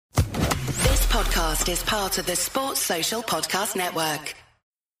podcast is part of the Sports Social Podcast Network.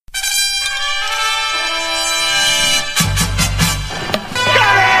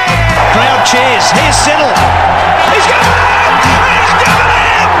 Crowd cheers. Here's Siddle. He's got it! He's got it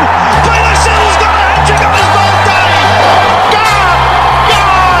in! Taylor Siddle's got a hat-trick on his birthday!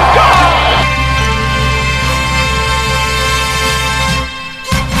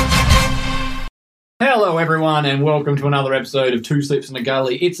 Hello everyone and welcome to another episode of Two Slips and a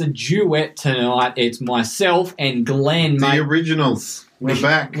Gully. It's a duet tonight. It's myself and Glenn, mate. The originals. We're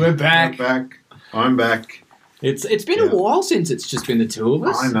back. We're back. I'm back. It's been a while since it's just been the two of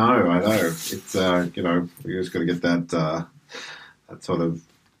us. I know. It's we just got to get that sort of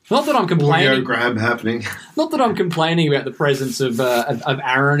Not that I'm complaining. audio grab happening. Not that I'm complaining about the presence of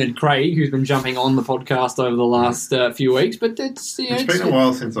Aaron and Craig, who's been jumping on the podcast over the last few weeks, but it's It's been a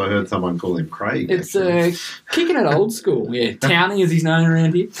while since I heard someone call him Craig. It's kicking it old school, yeah. Townie, as he's known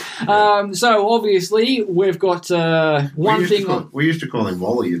around here. So obviously we've got one thing. We used to call him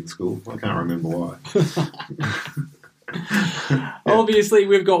Wally in school. I can't remember why. Obviously,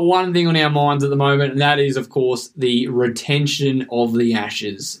 we've got one thing on our minds at the moment, and that is, of course, the retention of the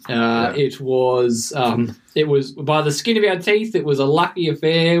Ashes. It was by the skin of our teeth. It was a lucky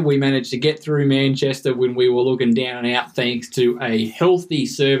affair. We managed to get through Manchester when we were looking down and out, thanks to a healthy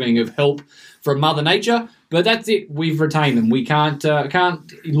serving of help from Mother Nature. But that's it. We've retained them. We can't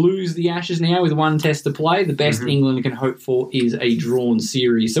lose the Ashes now with one test to play. The best England can hope for is a drawn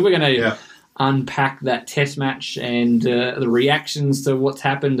series. So we're going to unpack that test match and the reactions to what's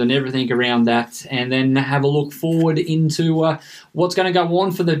happened and everything around that, and then have a look forward into what's going to go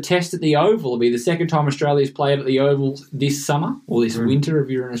on for the test at the Oval. It'll be the second time Australia's played at the Oval this summer, or this winter if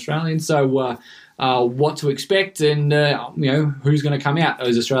you're an Australian. So what to expect and who's going to come out.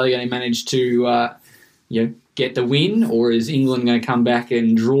 Is Australia going to manage to get the win, or is England going to come back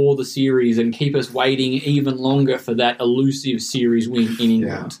and draw the series and keep us waiting even longer for that elusive series win in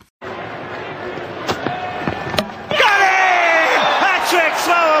England?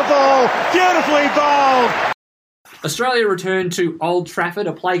 Beautifully bowled. Australia returned to Old Trafford,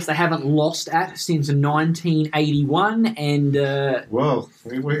 a place they haven't lost at since 1981, and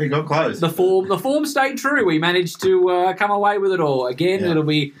we got close. The form stayed true. We managed to come away with it all. Again, it'll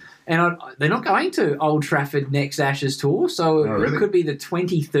be, and they're not going to Old Trafford next Ashes tour, so it could be the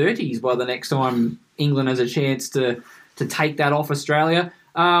 2030s by the next time England has a chance to take that off Australia.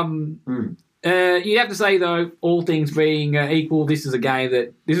 You'd have to say, though, all things being equal, this is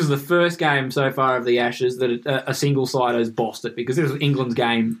the first game so far of the Ashes that a single side has bossed it, because this was England's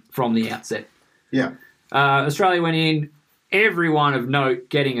game from the outset. Yeah. Australia went in, everyone of note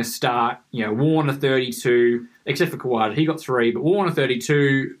getting a start. Warner 32, except for Kawada, he got 3, but Warner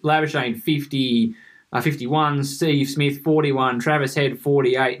 32, Labuschagne 50, 51, Steve Smith 41, Travis Head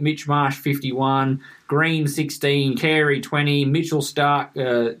 48, Mitch Marsh 51, Green 16, Carey 20, Mitchell Stark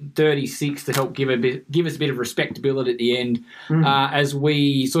 36 to help give us a bit of respectability at the end as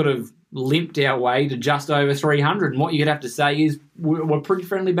we sort of limped our way to just over 300. And what you'd have to say is we're pretty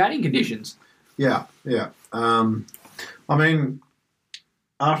friendly batting conditions. Yeah. I mean,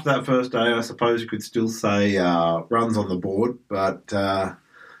 after that first day, I suppose you could still say runs on the board, but the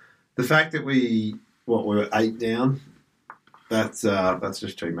fact that we were 8 down, that's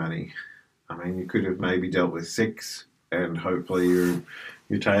just too many. I mean, you could have maybe dealt with 6 and hopefully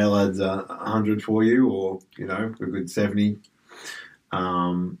your tail adds 100 for you, or, a good 70.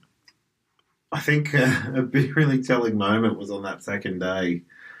 I think a big really telling moment was on that second day,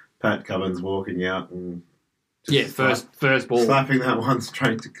 Pat Cummins walking out and first ball, slapping that one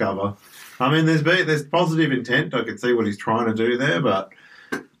straight to cover. I mean, there's positive intent. I can see what he's trying to do there, but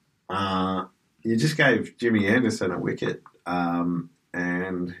you just gave Jimmy Anderson a wicket,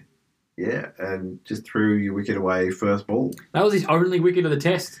 and just threw your wicket away first ball. That was his only wicket of the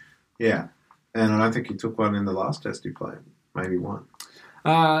test. Yeah, and I don't think he took one in the last test he played. Maybe one.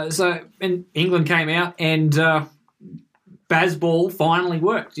 And England came out, and Bazball finally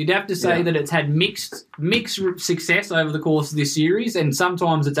worked. You'd have to say that it's had mixed success over the course of this series, and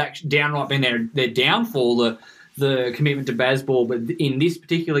sometimes it's actually downright been their downfall, the commitment to Bazball. But in this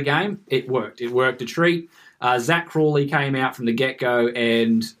particular game, it worked. It worked a treat. Zach Crawley came out from the get-go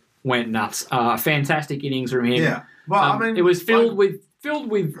and went nuts. Fantastic innings from him. Yeah. Well, I mean, it was filled with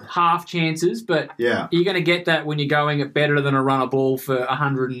half chances, but you're going to get that when you're going at better than a run of ball for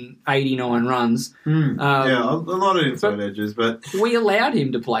 189 runs. A lot of inside edges, but we allowed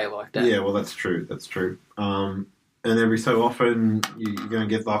him to play like that. Yeah, well, that's true. And every so often you're going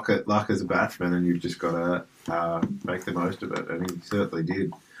to get luck as a batsman, and you've just got to make the most of it, and he certainly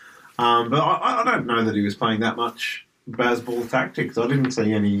did. But I don't know that he was playing that much Bazball tactics. I didn't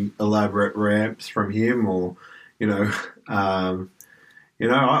see any elaborate ramps from him, or I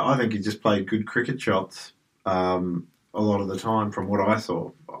think he just played good cricket shots a lot of the time from what I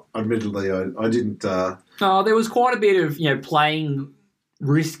saw. Admittedly, I didn't. There was quite a bit of playing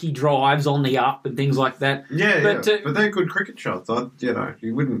risky drives on the up and things like that. But they're good cricket shots.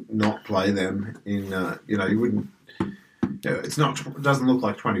 You wouldn't not play them in. You wouldn't. It doesn't look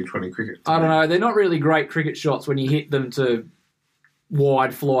like 2020 cricket. I don't know. They're not really great cricket shots when you hit them to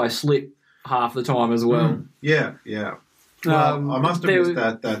wide fly slip half the time as well. Yeah. Well, I must have missed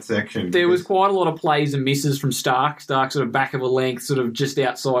that section. There was quite a lot of plays and misses from Stark. Stark sort of back of a length, sort of just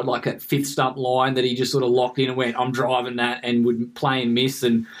outside like a fifth stump line that he just sort of locked in and went, I'm driving that, and would play and miss.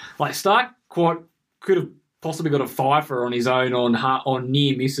 And Stark could have possibly got a fifer on his own on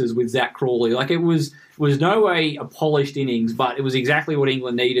near misses with Zach Crawley. It was no way a polished innings, but it was exactly what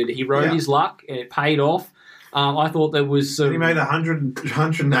England needed. He rode his luck and it paid off. I thought there was some... He made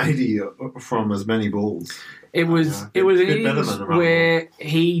 180 from as many balls. It was an innings where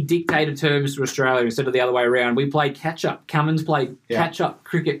he dictated terms to Australia instead of the other way around. We played catch-up. Cummins played catch-up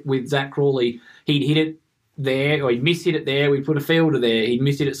cricket with Zach Crawley. He'd hit it there, or he'd miss-hit it there, we put a fielder there. He'd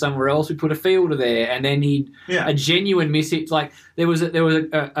miss-hit it somewhere else, we put a fielder there. And then a genuine miss-hit. There was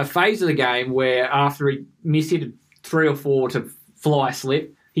a phase of the game where after he miss-hit 3 or 4 to fly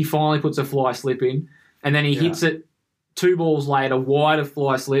slip, he finally puts a fly slip in. And then he hits it 2 balls later, wide of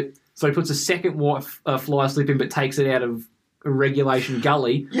fly slip. So he puts a second fly slip in, but takes it out of a regulation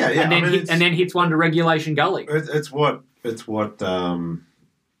gully. And then hits one to regulation gully. It's what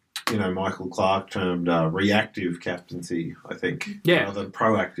Michael Clark termed reactive captaincy, I think, rather than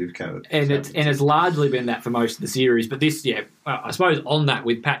proactive captaincy. And it's largely been that for most of the series. But this, I suppose on that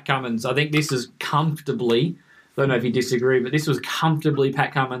with Pat Cummins, I think this is comfortably, I don't know if you disagree, but this was comfortably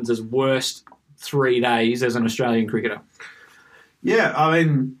Pat Cummins' worst 3 days as an Australian cricketer. Yeah, I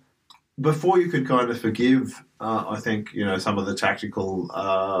mean, before you could kind of forgive, I think, some of the tactical,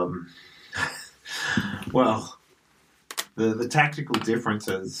 the tactical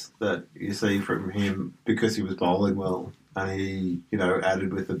differences that you see from him because he was bowling well and he,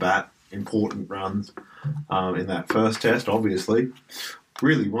 added with the bat important runs in that first test, obviously.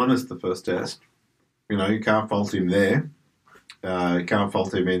 Really won us the first test. You can't fault him there. You can't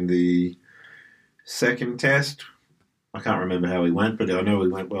fault him in the second test. I can't remember how he went, but I know he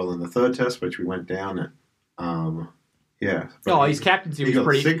went well in the third test, which we went down at. His captaincy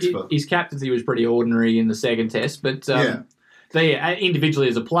was pretty ordinary in the second test, but individually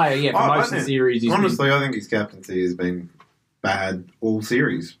as a player, for most of the series, I think his captaincy has been bad all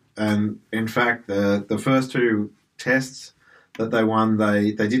series. And in fact, the first 2 tests that they won,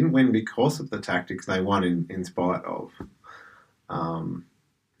 they didn't win because of the tactics. They won in spite of.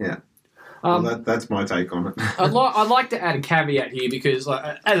 That's my take on it. I'd like to add a caveat here because,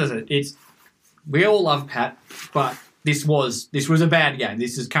 as I said, we all love Pat, but this was a bad game.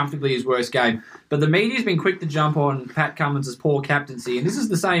 This is comfortably his worst game. But the media's been quick to jump on Pat Cummins' poor captaincy, and this is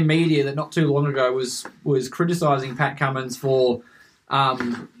the same media that not too long ago was criticising Pat Cummins for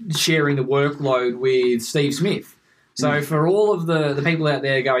sharing the workload with Steve Smith. So for all of the people out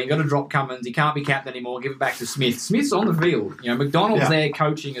there going, you've got to drop Cummins, he can't be captain anymore, give it back to Smith. Smith's on the field. McDonald's there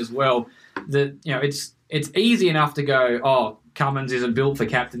coaching as well. It's easy enough to go, Cummins isn't built for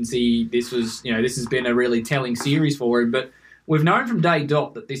captaincy. This has been a really telling series for him. But we've known from day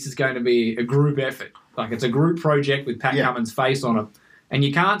dot that this is going to be a group effort. It's a group project with Pat Cummins' face on it. And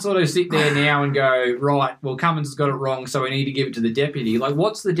you can't sort of sit there now and go, right, well, Cummins has got it wrong, so we need to give it to the deputy.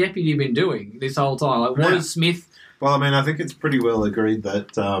 What's the deputy been doing this whole time? What is Smith... Well, I mean, I think it's pretty well agreed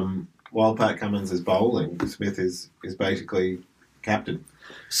that while Pat Cummins is bowling, Smith is basically captain.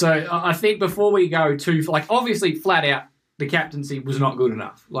 So I think before we go too, obviously, flat out, the captaincy was not good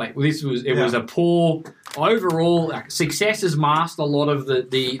enough. Was a poor overall. Success has masked a lot of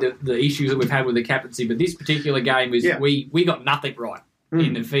the issues that we've had with the captaincy, but this particular game is we got nothing right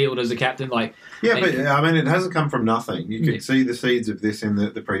in the field as a captain. But I mean, it hasn't come from nothing. You could see the seeds of this in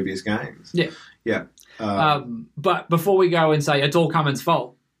the previous games. Yeah. But before we go and say it's all Cummins'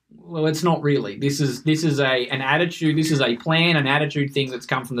 fault, well, it's not really. This is an attitude. This is a plan, an attitude thing that's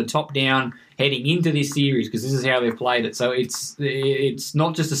come from the top down heading into this series because this is how they've played it. So it's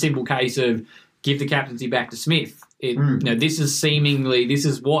not just a simple case of give the captaincy back to Smith. This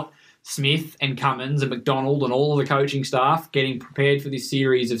is what Smith and Cummins and McDonald and all of the coaching staff getting prepared for this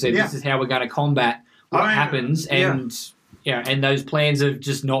series have said. This is how we're going to combat what happens and those plans have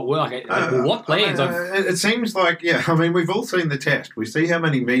just not worked. What plans? It seems like, we've all seen the test. We see how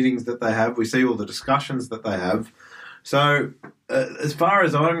many meetings that they have. We see all the discussions that they have. So, as far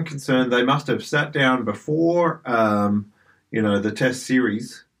as I'm concerned, they must have sat down before, the Test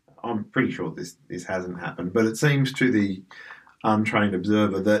series. I'm pretty sure this hasn't happened, but it seems to the untrained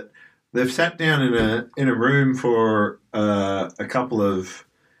observer that they've sat down in a room for a couple of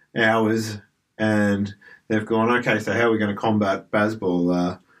hours, and they've gone, okay, so how are we going to combat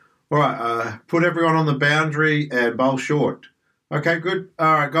Bazball? All right, put everyone on the boundary and bowl short. Okay, good.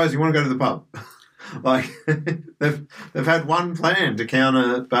 All right, guys, you want to go to the pub? Like they've had one plan to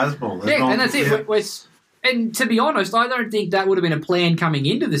counter Bazball. And that's it. Yeah. And to be honest, I don't think that would have been a plan coming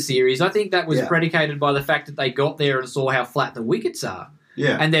into the series. I think that was predicated by the fact that they got there and saw how flat the wickets are.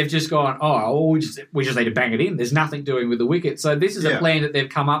 Yeah. And they've just gone, we just need to bang it in. There's nothing doing with the wicket. So this is a plan that they've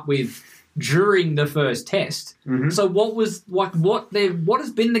come up with during the first test. Mm-hmm. So what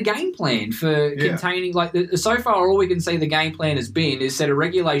has been the game plan for containing, so far all we can see the game plan has been is set a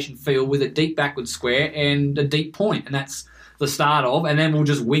regulation field with a deep backward square and a deep point, and that's the start of, and then we'll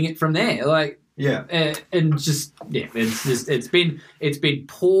just wing it from there. It's been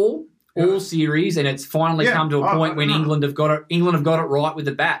poor all series, and it's finally come to a point when England have got it right with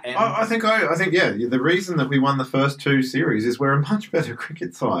the bat. And I think the reason that we won the first two series is we're a much better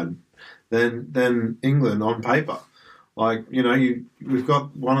cricket side than England on paper. We've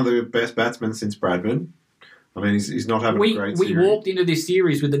got one of the best batsmen since Bradman. I mean, he's not having a great series. We walked into this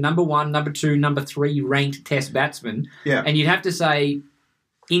series with the number 1, number 2, number 3 ranked Test batsmen. Yeah. And you'd have to say,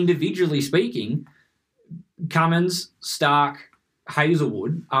 individually speaking, Cummins, Stark,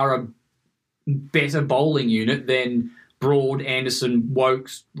 Hazelwood are a better bowling unit than Broad, Anderson,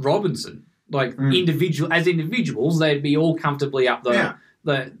 Wokes, Robinson. Individuals, they'd be all comfortably up the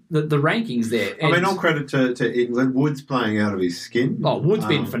rankings there. And I mean, all credit to England. Wood's playing out of his skin. Oh, Wood's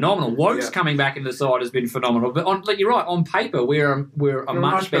been phenomenal. Wokes coming back into the side has been phenomenal. But you're right, on paper we're a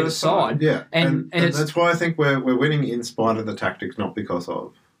much better side. Yeah, and that's why I think we're winning in spite of the tactics, not because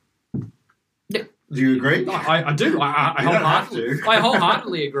of. Yeah. Do you agree? I do. I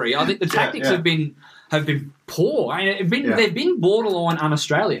wholeheartedly agree. I think the tactics have been poor. They've been borderline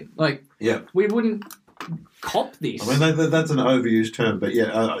un-Australian. We wouldn't cop this. I mean, that's an overused term, but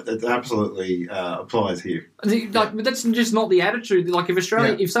it absolutely applies here. But that's just not the attitude.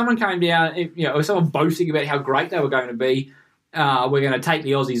 If someone came down, if someone boasting about how great they were going to be, we're going to take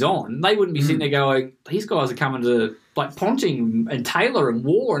the Aussies on, they wouldn't be sitting there going, these guys are coming to, Ponting and Taylor and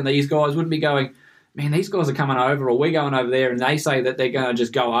War, and these guys wouldn't be going, man, these guys are coming over, or we're going over there, and they say that they're going to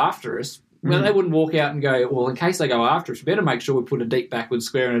just go after us. Well, they wouldn't walk out and go, well, in case they go after us, we better make sure we put a deep backward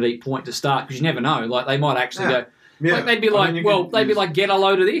square and a deep point to start, because you never know. They might actually go... Yeah. They'd be get a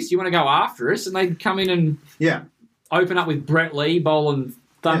load of this. You want to go after us? And they'd come in and open up with Brett Lee bowling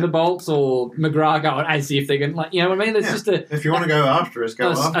Thunderbolts or McGrath going as if they're going you know what I mean? There's just if you want to go after us, go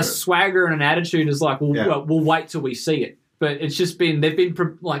after us. A swagger and an attitude is we'll wait till we see it. But it's just been,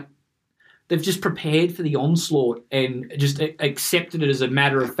 they've just prepared for the onslaught and just accepted it as a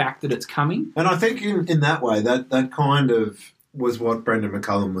matter of fact that it's coming. And I think in that way, that kind of was what Brendan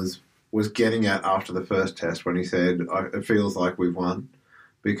McCullum was getting at after the first test when he said, it feels like we've won,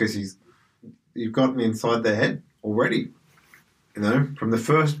 because you've gotten inside their head already, from the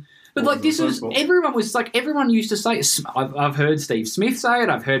first... But everyone used to say, I've heard Steve Smith say it,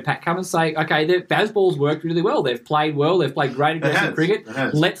 I've heard Pat Cummins say, okay, Bazball's worked really well, they've played great aggressive cricket,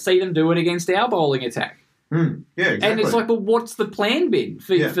 let's see them do it against our bowling attack. Yeah, exactly. And it's what's the plan been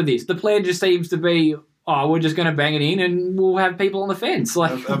for this? The plan just seems to be, we're just going to bang it in and we'll have people on the fence.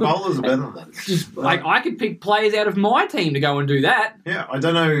 Our bowlers are better than that. I could pick players out of my team to go and do that. Yeah, I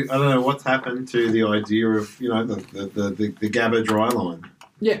don't know what's happened to the idea of, the Gabba dry line.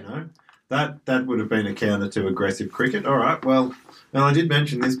 Yeah. That would have been a counter to aggressive cricket. All right, well, and I did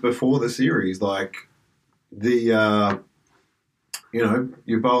mention this before the series, you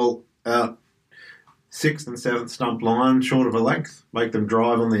bowl out 6th and 7th stump line short of a length, make them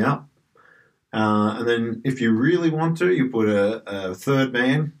drive on the up. And then if you really want to, you put a third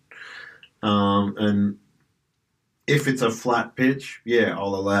man. And if it's a flat pitch,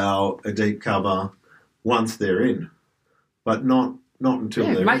 I'll allow a deep cover once they're in, but not until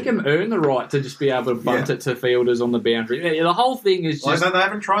they're make in. them earn the right to just be able to bunt it to fielders on the boundary. The whole thing is just... they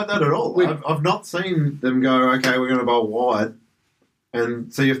haven't tried that at all. I've not seen them go, okay, we're going to bowl wide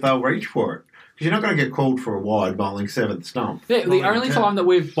and see if they'll reach for it. Because you're not going to get called for a wide bowling 7th stump. Yeah, the only time that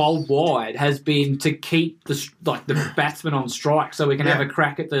we've bowled wide has been to keep the batsman on strike so we can have a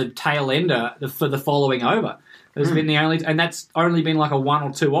crack at the tail ender for the following over. There's been the only, and that's only been a 1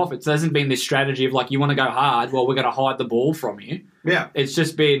 or 2 off. It hasn't been this strategy of you want to go hard, well, we're going to hide the ball from you. Yeah. It's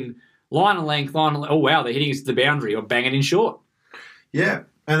just been line and length, oh wow, they're hitting us to the boundary or bang it in short. Yeah.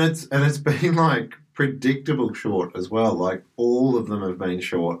 And it's been predictable short as well. Like, all of them have been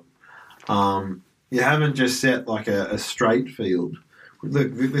short. You haven't just set like a straight field.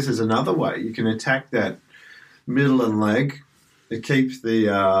 Look, this is another way. You can attack that middle and leg. It keeps the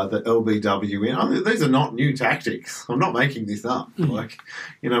LBW in. I mean, these are not new tactics. I'm not making this up. Like,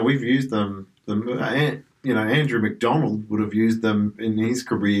 we've used them. Andrew McDonald would have used them in his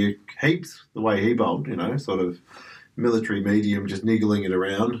career heaps, the way he bowled, sort of military medium, just niggling it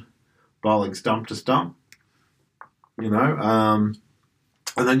around, bowling stump to stump, and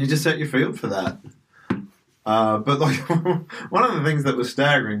then you just set your field for that. But like one of the things that was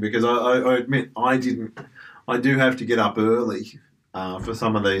staggering, because I admit I do have to get up early for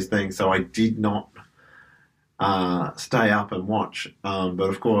some of these things, so I did not stay up and watch. But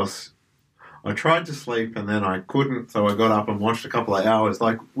of course, I tried to sleep and then I couldn't, so I got up and watched a couple of hours,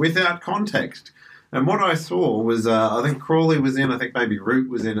 like, without context. And what I saw was, I think Crawley was in, I think maybe Root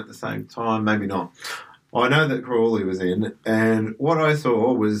was in at the same time, maybe not. I know that Crawley was in, and what I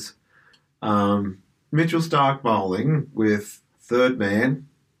saw was Mitchell Starc bowling with third man,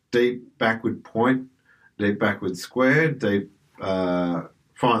 deep backward point, deep backward square, deep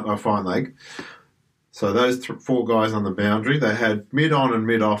fine leg. So those four guys on the boundary, they had mid-on and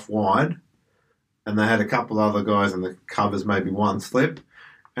mid-off wide, and they had a couple other guys in the covers, maybe one slip,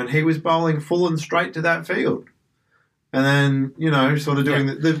 and he was bowling full and straight to that field. And then, sort of doing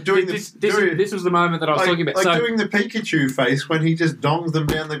this was the moment that I was talking about. Like, doing the Pikachu face when he just dongs them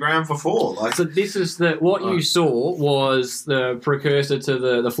down the ground for four. Like, so this is what you saw was the precursor to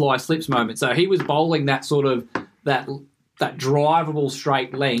the fly slips moment. So he was bowling that sort of that drivable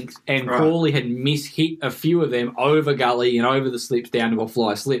straight length, and Crawley had mishit a few of them over gully and over the slips down to a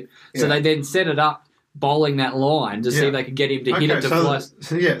fly slip. So they then set it up, bowling that line to see if they could get him to hit it to fly.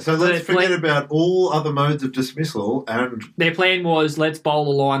 So let's forget about all other modes of dismissal. And their plan was, let's bowl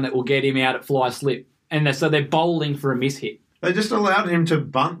a line that will get him out at fly slip. And so they're bowling for a mishit. They just allowed him to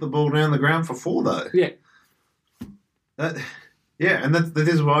bunt the ball down the ground for four, though. Yeah. And that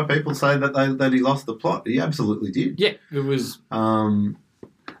is why people say that he lost the plot. He absolutely did. Yeah, it was.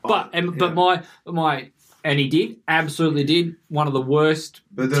 And he did, absolutely did. One of the worst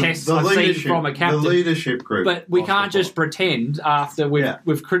tests I've seen from a captain. The leadership group. But we can't just pretend, after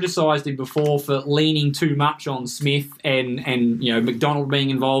we've criticised him before for leaning too much on Smith and McDonald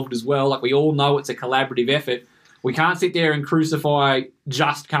being involved as well. Like, we all know it's a collaborative effort. We can't sit there and crucify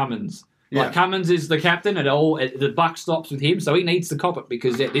just Cummins. Like, Cummins is the captain, the buck stops with him, so he needs to cop it,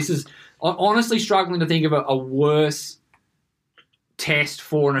 because this is... I'm honestly struggling to think of a worse test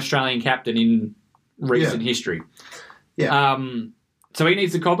for an Australian captain in recent history. Yeah. So he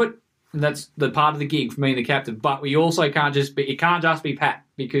needs to cop it, and that's the part of the gig for me and the captain. But we also it can't just be Pat,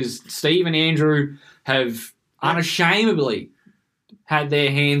 because Steve and Andrew have unashamedly had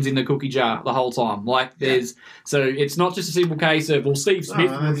their hands in the cookie jar the whole time. So it's not just a simple case of, well, Steve Smith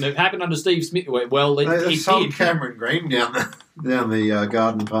wouldn't have happened under Steve Smith. Well, it did. Cameron Green down the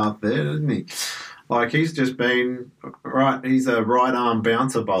garden path there, doesn't he? Like, he's just been he's a right arm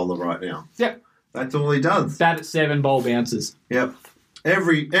bouncer bowler right now. Yep. That's all he does. Bat at 7, bowl bounces. Yep.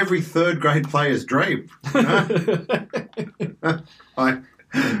 Every third grade player's dream.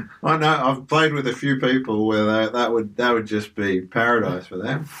 I know. I've played with a few people where that would just be paradise for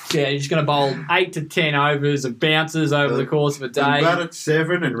them. Yeah, you're just going to bowl 8 to 10 overs of bounces over the course of a day. Bat at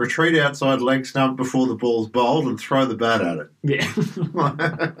 7 and retreat outside leg stump before the ball's bowled and throw the bat at it. Yeah.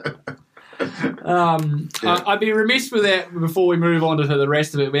 I'd be remiss with that before we move on to the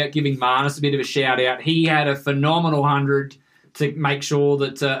rest of it without giving Marnus a bit of a shout out. He had a phenomenal 100 to make sure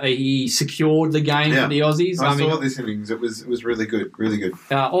that he secured the game for the Aussies. I saw this innings. It was really good, really good.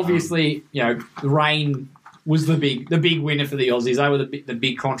 Obviously, the rain was the big winner for the Aussies. They were the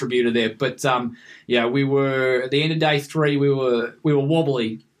big contributor there. But we were at the end of day 3. We were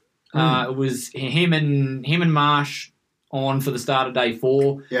wobbly. It was him and Marsh on for the start of day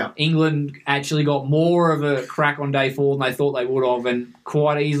 4. Yeah. England actually got more of a crack on day 4 than they thought they would have, and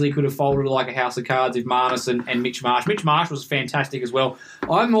quite easily could have folded like a house of cards if Marnus and Mitch Marsh. Mitch Marsh was fantastic as well.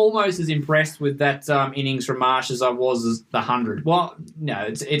 I'm almost as impressed with that innings from Marsh as I was as the 100. Well, no,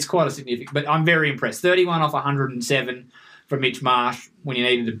 it's quite a significant, but I'm very impressed. 31 off 107 from Mitch Marsh when he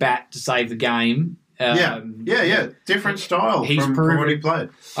needed to bat to save the game. Different style from what he played.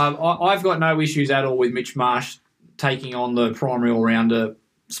 I've got no issues at all with Mitch Marsh taking on the primary all-rounder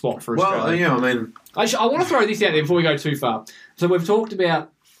spot for Australia. Well, I mean... I want to throw this out there before we go too far. So we've talked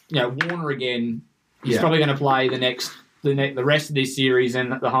about Warner again. He's probably going to play the rest of this series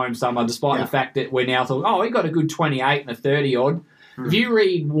and the home summer, despite the fact that we're now talking, he got a good 28 and a 30-odd. If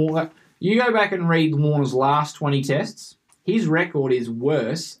you go back and read Warner's last 20 tests, his record is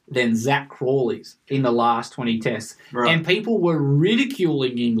worse than Zach Crawley's in the last 20 tests. Right. And people were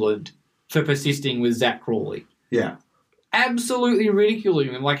ridiculing England for persisting with Zach Crawley. Yeah. Absolutely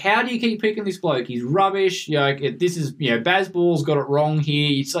ridiculing him. Like, how do you keep picking this bloke? He's rubbish. This is, Bazball's got it wrong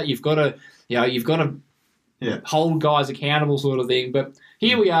here. It's like you've got to hold guys accountable sort of thing. But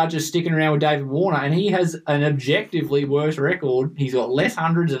here we are just sticking around with David Warner, and he has an objectively worse record. He's got less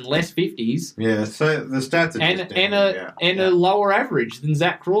hundreds and less 50s. Yeah, so the stats are a lower average than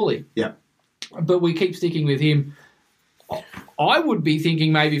Zach Crawley. Yeah. But we keep sticking with him. I would be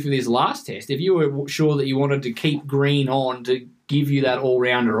thinking maybe for this last test, if you were sure that you wanted to keep Green on to give you that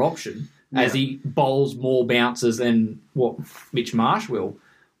all-rounder option, as he bowls more bounces than what Mitch Marsh will,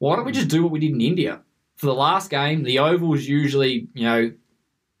 why don't we just do what we did in India? For the last game, the oval was usually,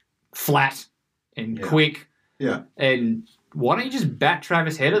 flat and quick. Yeah. And why don't you just bat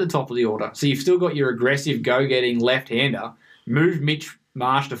Travis Head at the top of the order? So you've still got your aggressive, go-getting left-hander, move Mitch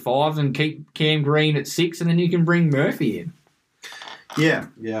Marsh to 5 and keep Cam Green at 6, and then you can bring Murphy in. Yeah,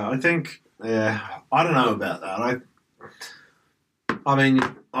 I think I don't know about that. I mean,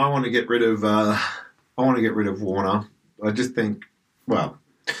 I want to get rid of Warner. I just think, well,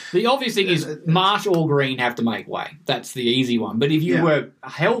 the obvious thing is Marsh or Green have to make way. That's the easy one. But if you were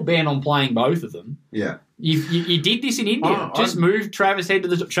hell bent on playing both of them, you did this in India. Move Travis Head to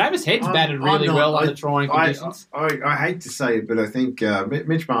the top. Travis Head's batted really well under trying conditions. I hate to say it, but I think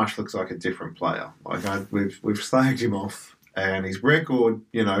Mitch Marsh looks like a different player. Like we've slagged him off, and his record,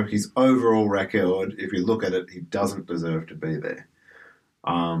 his overall record, if you look at it, he doesn't deserve to be there.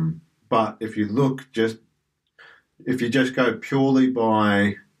 But if you just go purely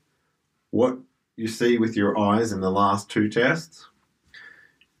by what you see with your eyes in the last 2 tests.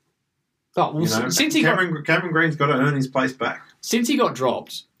 Oh, well, Cameron Green's got to earn his place back. Since he got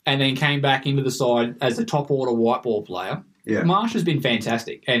dropped and then came back into the side as a top-order white ball player, Marsh has been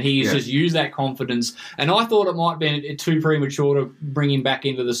fantastic. And he's just used that confidence. And I thought it might be too premature to bring him back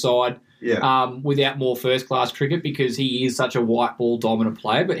into the side without more first-class cricket, because he is such a white ball dominant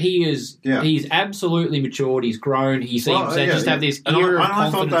player. But he's absolutely matured. He's grown. He seems to just have this era of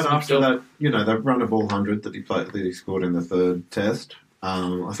confidence. I thought that after that, that run of all 100 that he scored in the 3rd test,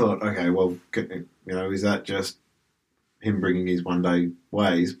 I thought, okay, well, is that just him bringing his one-day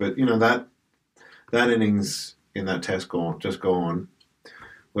ways? But, that innings in that test gone,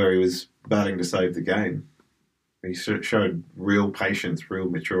 where he was batting to save the game, he showed real patience, real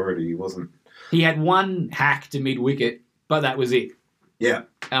maturity. He had one hack to mid-wicket, but that was it. Yeah.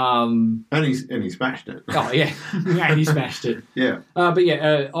 And he smashed it. Oh, yeah. And he smashed it. Yeah.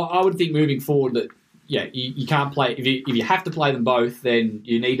 I would think moving forward that, you can't play. If you have to play them both, then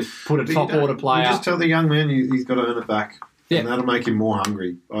you need to put a top-order player. You just tell the young man he's got to earn it back. Yeah. And that'll make him more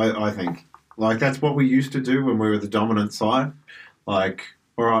hungry, I think. Like, that's what we used to do when we were the dominant side. Like,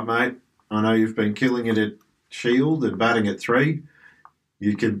 all right, mate, I know you've been killing it at Shield and batting at 3.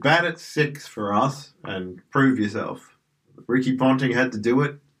 You can bat at 6 for us and prove yourself. Ricky Ponting had to do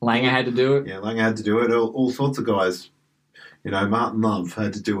it. Langer had to do it. Yeah, Langer had to do it. All sorts of guys. Martin Love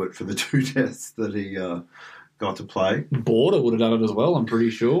had to do it for the 2 tests that he got to play. Border would have done it as well, I'm pretty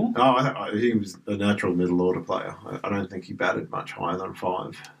sure. Oh, he was a natural middle order player. I don't think he batted much higher than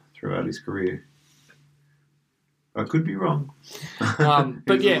 5 throughout his career. I could be wrong. But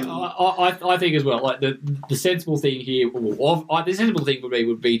I think as well, like the sensible thing here, the sensible thing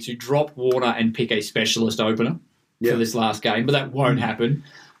would be to drop Warner and pick a specialist opener for this last game, but that won't happen.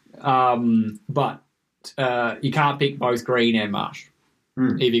 But you can't pick both Green and Marsh.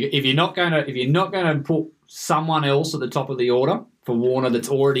 If you're not going to put someone else at the top of the order for Warner that's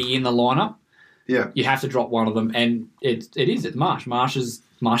already in the lineup, you have to drop one of them, and it's Marsh. Marsh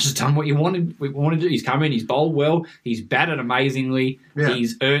has done what we wanted to do. He's come in, he's bowled well, he's batted amazingly,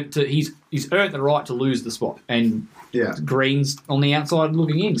 he's earned the right to lose the spot, and Green's on the outside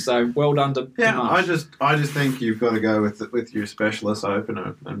looking in. So well done to Marsh. I just think you've got to go with your specialist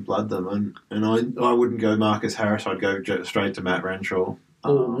opener and blood them, and I wouldn't go Marcus Harris. I'd go straight to Matt Renshaw.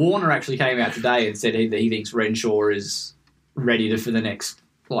 Well, Warner actually came out today and said that he thinks Renshaw is ready for the next.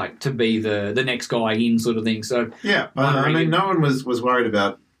 Like, to be the next guy in sort of thing. So I mean, no one was worried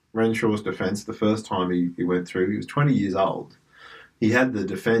about Renshaw's defence the first time he went through. He was 20 years old. He had the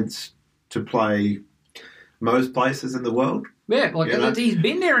defence to play most places in the world. Yeah, he's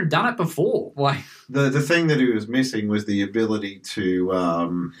been there and done it before. Like the thing that he was missing was the ability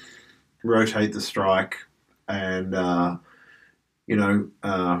to rotate the strike and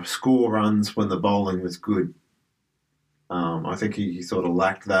score runs when the bowling was good. I think he sort of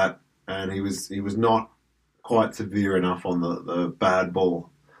lacked that, and he was not quite severe enough on the bad ball.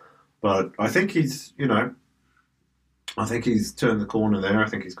 But I think he's I think he's turned the corner there. I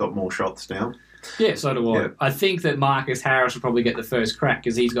think he's got more shots now. Yeah, so do I. Yeah. I think that Marcus Harris will probably get the first crack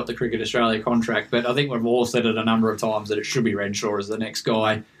because he's got the Cricket Australia contract. But I think we've all said it a number of times that it should be Renshaw as the next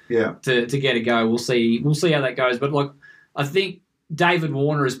guy to get a go. We'll see how that goes. But look, I think David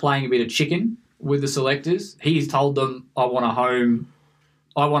Warner is playing a bit of chicken with the selectors. He's told them, I want a home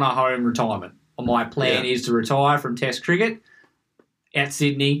retirement. My plan is to retire from Test cricket at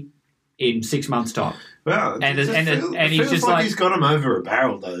Sydney in 6 months' time. Well, and he's he's just like he's got him over a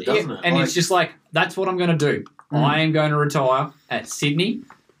barrel, though, doesn't it? And it's just like, that's what I'm going to do. I am going to retire at Sydney,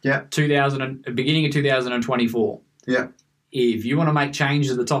 beginning of 2024. Yeah. If you want to make changes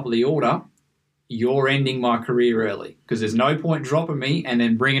at the top of the order, you're ending my career early because there's no point dropping me and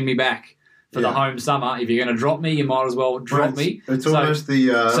then bringing me back for the home summer. If you're going to drop me, you might as well drop me. It's almost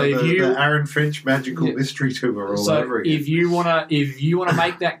the Aaron Finch magical mystery tour all over again. If you want to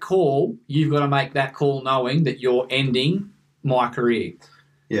make that call, you've got to make that call knowing that you're ending my career.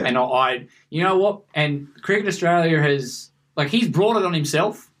 Yeah. And I you know what? And Cricket Australia he's brought it on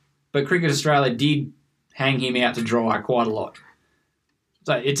himself, but Cricket Australia did hang him out to dry quite a lot.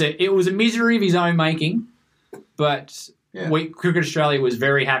 So it was a misery of his own making, but. Yeah. Cricket Australia was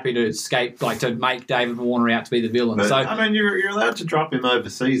very happy to to make David Warner out to be the villain. But, you're allowed to drop him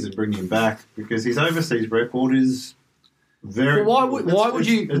overseas and bring him back because his overseas record is very. Well, why would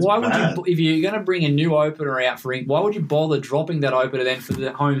you? If you're going to bring a new opener out for him, why would you bother dropping that opener then for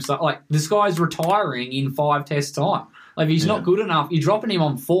the home side? Like this guy's retiring in 5 Test time. Like if he's not good enough, you're dropping him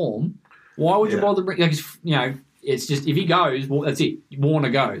on form. Why would you bother bringing? It's just if he goes, that's it. Warner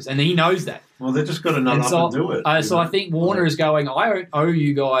goes, and he knows that. Well, they're just got to nut up and do it. I think Warner is going, I don't owe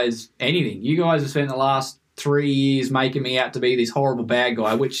you guys anything. You guys have spent the last 3 years making me out to be this horrible bad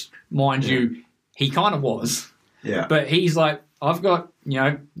guy, which, mind you, he kind of was. Yeah. But he's like, I've got,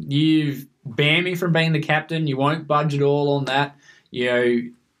 you've banned me from being the captain. You won't budge at all on that.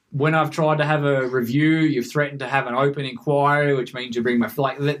 When I've tried to have a review, you've threatened to have an open inquiry, which means you bring my...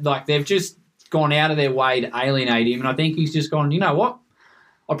 Like they've just gone out of their way to alienate him. And I think he's just gone, you know what?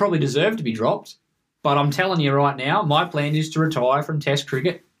 I probably deserve to be dropped, but I'm telling you right now, my plan is to retire from Test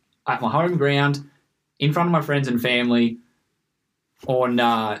cricket at my home ground, in front of my friends and family, on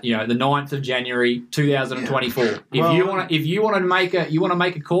the 9th of January 2024. Yeah. If you want to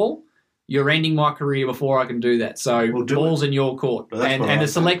make a call, you're ending my career before I can do that. So ball's in your court, and the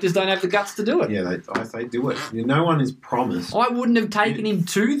selectors don't have the guts to do it. Yeah, I say do it. No one is promised. I wouldn't have taken him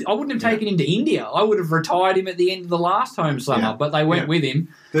to India. I would have retired him at the end of the last home summer, but they went with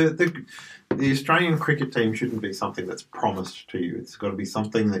him. The Australian cricket team shouldn't be something that's promised to you. It's got to be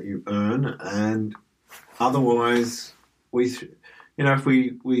something that you earn, and otherwise, if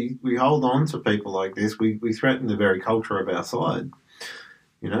we hold on to people like this, we threaten the very culture of our side.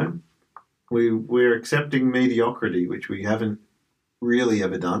 We're accepting mediocrity, which we haven't really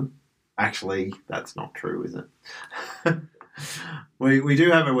ever done. Actually, that's not true, is it? we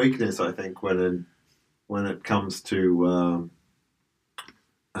do have a weakness, I think, when it comes to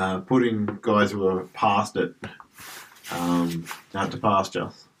putting guys who are past it out to pasture,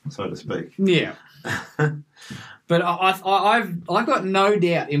 so to speak. Yeah. But I've got no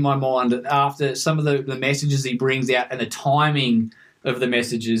doubt in my mind that after some of the messages he brings out and the timing of the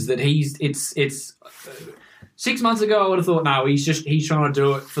messages that it's 6 months ago I would have thought no, he's trying to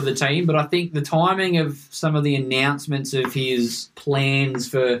do it for the team, but I think the timing of some of the announcements of his plans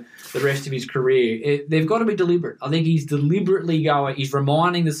for the rest of his career, they've got to be deliberate. I think he's deliberately he's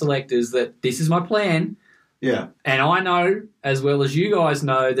reminding the selectors that this is my plan. Yeah. And I know, as well as you guys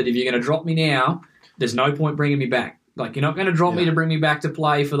know, that if you're going to drop me now, there's no point bringing me back. Like, you're not going to drop me to bring me back to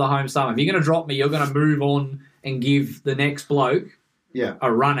play for the home summer. If you're going to drop me, you're going to move on and give the next bloke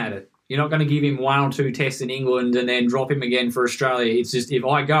a run at it. You're not going to give him 1 or 2 tests in England and then drop him again for Australia. It's just if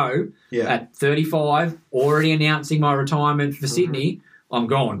I go at 35, already announcing my retirement for Sydney, I'm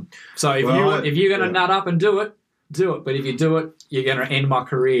gone. So if you're going to nut up and do it. But if you do it, you're going to end my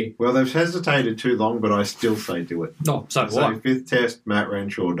career. Well, they've hesitated too long, but I still say do it. No, so what? 5th test, Matt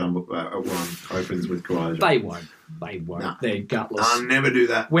Renshaw at 1 opens with Khawaja. They won't. Nah. They're gutless. I'll never do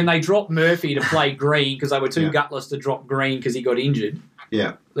that. When they dropped Murphy to play Green, because they were too gutless to drop Green because he got injured.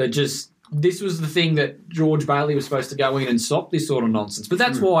 Yeah. This was the thing that George Bailey was supposed to go in and stop this sort of nonsense. But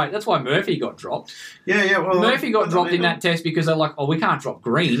that's why Murphy got dropped. Yeah. Well, Murphy got dropped in that test because they're like, we can't drop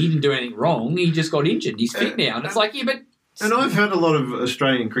Green. He didn't do anything wrong. He just got injured. He's fit now. And it's like, but... And I've heard a lot of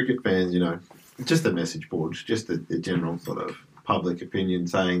Australian cricket fans, just the message boards, just the general sort of public opinion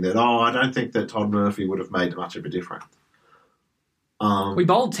saying that, I don't think that Todd Murphy would have made much of a difference. We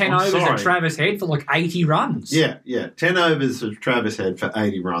bowled 10 overs at Travis Head for 80 runs. Yeah. 10 overs of Travis Head for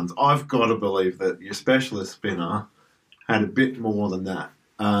 80 runs. I've got to believe that your specialist spinner had a bit more than that.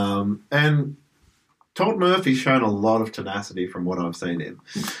 And Todd Murphy's shown a lot of tenacity from what I've seen him.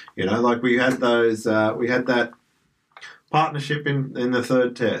 You know, like we had that partnership in the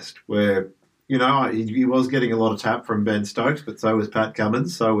third test where, you know, he was getting a lot of tap from Ben Stokes, but so was Pat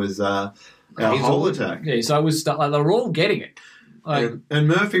Cummins, so was our whole attack. Yeah, so it was like they're all getting it. And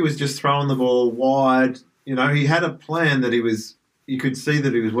Murphy was just throwing the ball wide. You know, he had a plan that you could see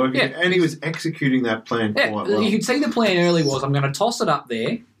that he was working, and he was executing that plan quite well. You could see the plan early was, I'm going to toss it up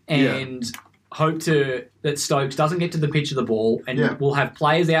there and hope that Stokes doesn't get to the pitch of the ball, and we'll have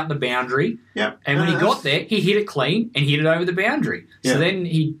players out in the boundary. Yeah. And when he got there, he hit it clean and hit it over the boundary. So then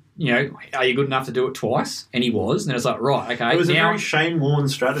he, you know, are you good enough to do it twice? And he was. And then it's like, right, okay. It was a very Shane Warne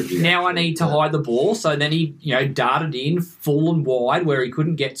strategy. Now I need to hide the ball. So then he, you know, darted in full and wide where he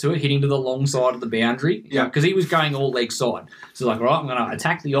couldn't get to it, hitting to the long side of the boundary. Yeah. Because he was going all leg side. So like, right, I'm going to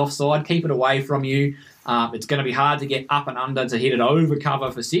attack the offside, keep it away from you. It's going to be hard to get up and under to hit it over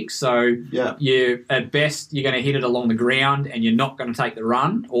cover for 6. So at best you're going to hit it along the ground and you're not going to take the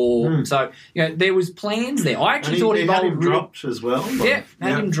run. So you know there was plans there. I actually thought he had him dropped as well. Had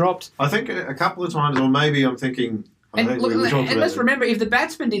him dropped. I think a couple of times, or maybe I'm thinking. And let's remember, if the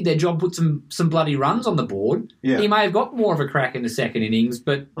batsmen did their job, put some bloody runs on the board, he may have got more of a crack in the second innings.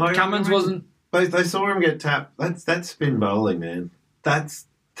 But Cummins wasn't. They saw him get tapped. That's spin bowling, man.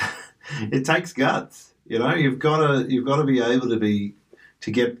 It takes guts. You know, you've got to be able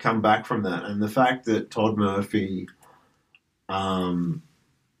to come back from that. And the fact that Todd Murphy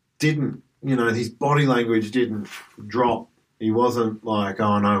didn't, you know, his body language didn't drop. He wasn't like,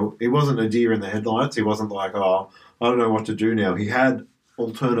 oh no, he wasn't a deer in the headlights. He wasn't like, oh, I don't know what to do now. He had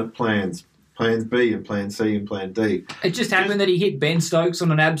alternate plans. Plans B and Plan C and Plan D. It just happened that he hit Ben Stokes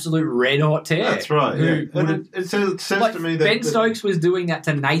on an absolute red-hot tear. That's right, And it says to me that Ben Stokes was doing that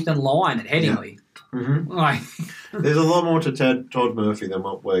to Nathan Lyon at Headingley. Yeah. Mm-hmm. There's a lot more to Todd Murphy than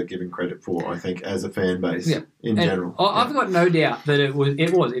what we're giving credit for, I think, as a fan base in general. I've got no doubt that it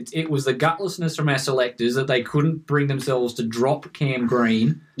was the gutlessness from our selectors that they couldn't bring themselves to drop Cam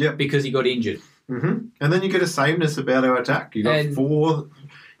Green because he got injured. Mm-hmm. And then you get a sameness about our attack. You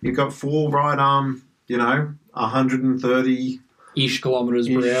got four right arm, you know, 130-ish kilometres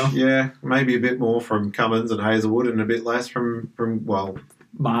per hour. Yeah, maybe a bit more from Cummins and Hazelwood, and a bit less from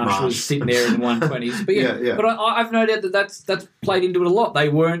Marsh was sitting there in the 120s. But But I've no doubt that's played into it a lot. They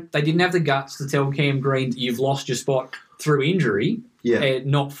didn't have the guts to tell Cam Green that you've lost your spot through injury,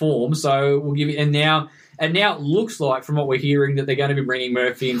 not form. So we'll give you. And now it looks like, from what we're hearing, that they're going to be bringing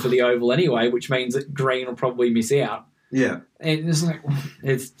Murphy in for the Oval anyway, which means that Green will probably miss out. Yeah, and it's like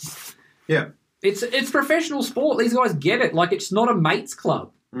it's professional sport. These guys get it. Like, it's not a mates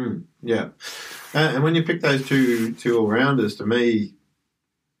club. And when you pick those two all-rounders, to me,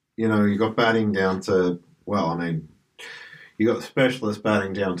 you know, you got batting down to, you got specialist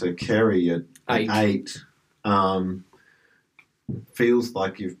batting down to Kerry at 8. Feels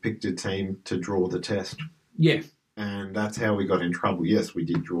like you've picked a team to draw the test. Yeah. And that's how we got in trouble. Yes, we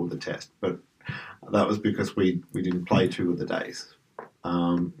did draw the test, but that was because we didn't play 2 of the days.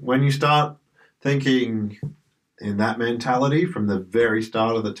 When you start thinking in that mentality from the very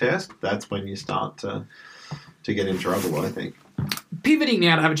start of the test, that's when you start to get in trouble, I think. Pivoting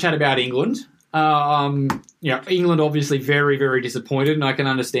now to have a chat about England. England obviously very, very disappointed, and I can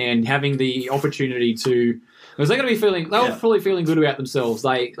understand having the opportunity to, because they're going to be fully feeling good about themselves.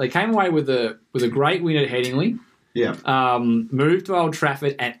 They came away with a great win at Headingley. Yeah. Moved to Old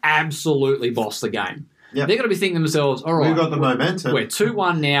Trafford and absolutely bossed the game. Yep. They're going to be thinking to themselves, all right, we've got the momentum. We're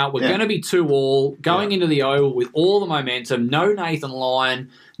 2-1 now. We're going to be 2-all, going into the Oval with all the momentum. No Nathan Lyon.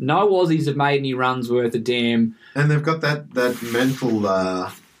 No Aussies have made any runs worth a damn. And they've got that mental,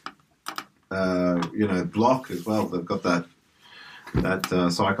 block as well. They've got that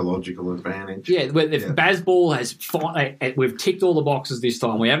psychological advantage. Yeah, Bazball has we've ticked all the boxes this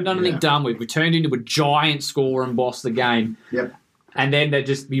time. We haven't done anything dumb. We've turned into a giant score and bossed the game. Yep. And then they'd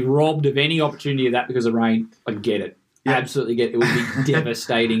just be robbed of any opportunity of that because of rain. I get it. Yep. Absolutely get it. It would be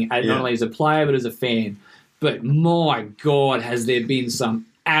devastating, not only as a player but as a fan. But my God, has there been some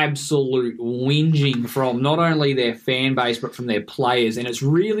absolute whinging from not only their fan base but from their players. And it's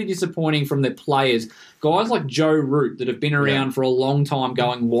really disappointing from their players. Guys like Joe Root that have been around for a long time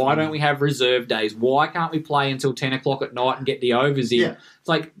going, why don't we have reserve days? Why can't we play until 10 o'clock at night and get the overs in? Yeah. It's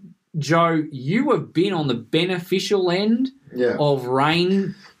like, Joe, you have been on the beneficial end of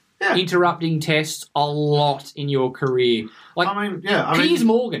rain interrupting tests a lot in your career. Like, Piers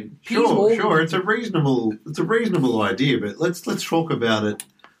Morgan. Sure. It's a reasonable idea, but let's talk about it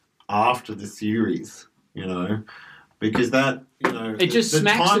after the series. You know, because that, It just the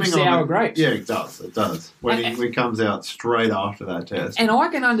smacks of timing on sour it- grapes. Yeah, it does. It does. When he comes out straight after that test. And I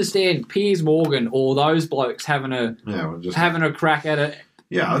can understand Piers Morgan or those blokes having a crack at it.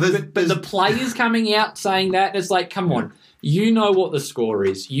 Yeah, But the players coming out saying that, it's like, come on. You know what the score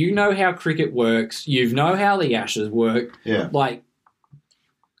is. You know how cricket works. You know how the Ashes work. Yeah. Like,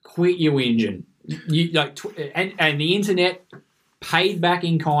 quit your whinging. And the internet paid back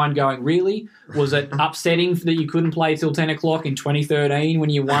in kind going, really? Was it upsetting that you couldn't play till 10 o'clock in 2013 when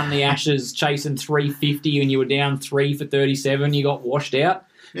you won the Ashes chasing 350 and you were down 3 for 37, you got washed out?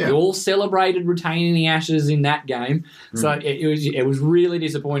 Yeah. You all celebrated retaining the Ashes in that game. So it was really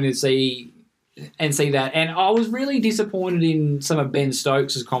disappointing to see that. And I was really disappointed in some of Ben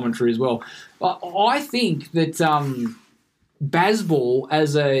Stokes' commentary as well. I think that Bazball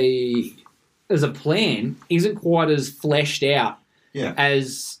as a plan isn't quite as fleshed out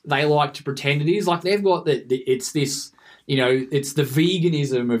as they like to pretend it is. Like they've got it's this, it's the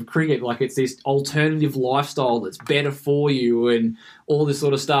veganism of cricket. Like it's this alternative lifestyle that's better for you and all this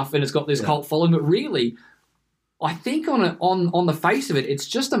sort of stuff. And it's got this cult following. But really, I think on the face of it, it's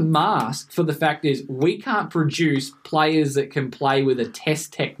just a mask for the fact is we can't produce players that can play with a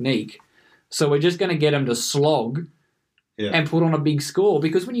test technique. So we're just going to get them to slog and put on a big score.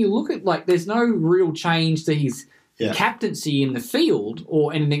 Because when you look at, there's no real change to his captaincy in the field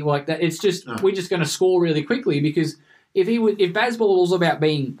or anything like that. It's just we're just going to score really quickly because if Bazball was about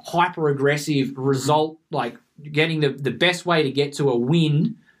being hyper aggressive, result like getting the best way to get to a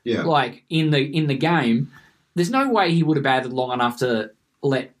win, like in the game, there's no way he would have batted long enough to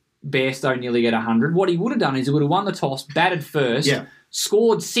let Bairstow nearly get 100. What he would have done is he would have won the toss, batted first,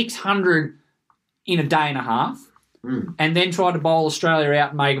 scored 600 in a day and a half. And then tried to bowl Australia out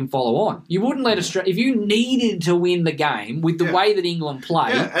and make them follow on. You wouldn't let Australia... If you needed to win the game with the way that England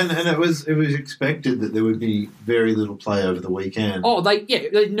played... Yeah, and it was expected that there would be very little play over the weekend. Oh,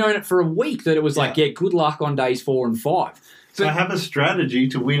 they'd known it for a week that it was good luck on days 4 and 5. So have a strategy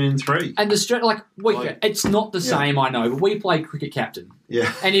to win in 3. And it's not the same, I know, but we play cricket captain.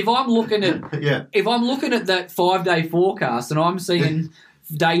 Yeah. And if I'm looking at that 5-day forecast and I'm seeing...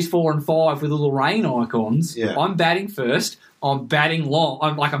 days 4 and 5 with little rain icons. Yeah. I'm batting first. I'm batting long.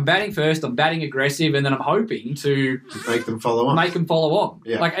 I'm batting first. I'm batting aggressive, and then I'm hoping to make them follow on.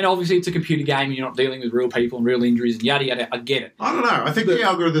 Yeah. And obviously it's a computer game, and you're not dealing with real people and real injuries and yada yada. I get it. I don't know. I think the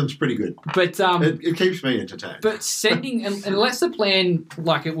algorithm's pretty good. But it keeps me entertained. But sending unless the plan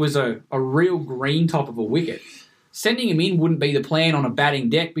like it was a real green top of a wicket. Sending him in wouldn't be the plan on a batting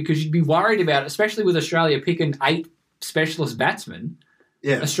deck because you'd be worried about it, especially with Australia picking 8 specialist batsmen.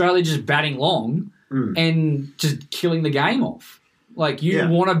 Yeah. Australia just batting long and just killing the game off. Like you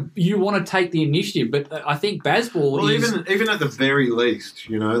want to take the initiative, but I think Bazball is even at the very least,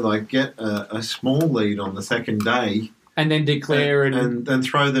 get a small lead on the second day and then declare and then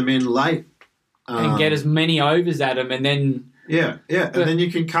throw them in late and get as many overs at them, and then and then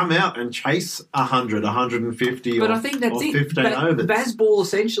you can come out and chase 100, 150, but I think that's 15 overs. Bazball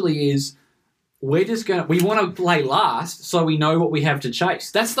essentially is. We want to play last so we know what we have to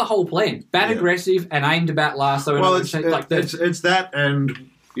chase. That's the whole plan. Bat aggressive and aim to bat last. So it's that, and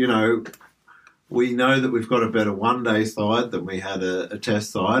we know that we've got a better one-day side than we had a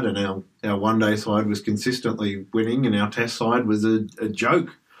test side, and our one-day side was consistently winning, and our test side was a joke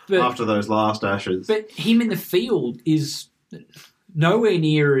after those last Ashes. But him in the field is nowhere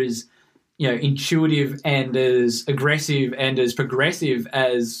near as intuitive and as aggressive and as progressive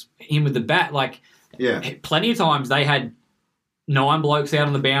as him with the bat. Plenty of times they had 9 blokes out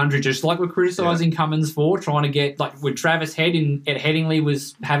on the boundary, just like we're criticising Cummins for, trying to get, when Travis Head at Headingley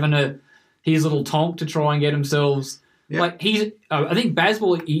was having his little tonk to try and get themselves. Yeah. I think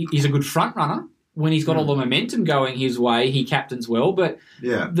Bazball, he's a good front runner. When he's got all the momentum going his way, he captains well, but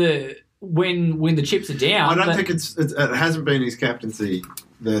when the chips are down... I don't think it hasn't been his captaincy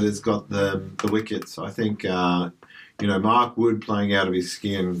that has got the wickets. I think, Mark Wood playing out of his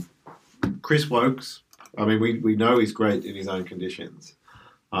skin. Chris Wokes, we know he's great in his own conditions.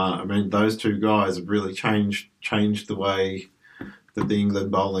 Those two guys have really changed the way that the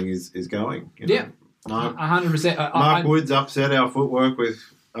England bowling is going. Yeah, 100%. Mark Wood's upset our footwork with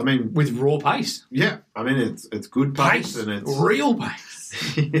raw pace. Yeah, it's good pace and it's real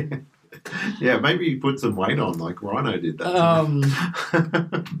pace. Yeah, maybe he put some weight on like Rhino did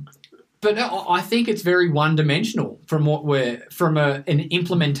that. But I think it's very one-dimensional from an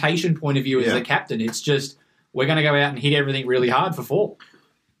implementation point of view as a captain. It's just we're going to go out and hit everything really hard for 4.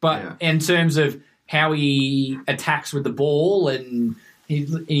 But in terms of how he attacks with the ball and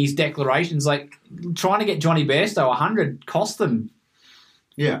his declarations, trying to get Johnny Bairstow 100 cost them.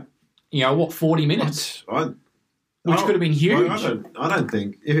 40 minutes. which could have been huge. I don't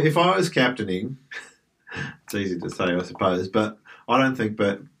think if I was captaining, it's easy to say, I suppose, but I don't think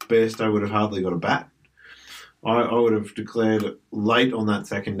Bairstow would have hardly got a bat. I would have declared it late on that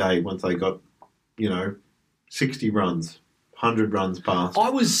second day once they got, 60 runs, 100 runs past. I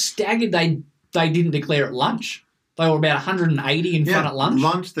was staggered they didn't declare at lunch. They were about 180 in front at lunch.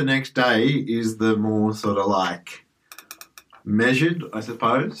 Lunch the next day is the more sort of like measured, I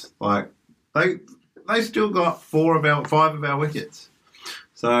suppose. Like they still got 5 of our wickets.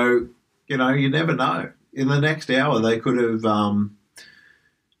 So, you never know. In the next hour they could have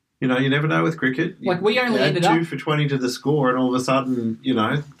you never know with cricket. Like we only ended up 2 for 20 to the score, and all of a sudden,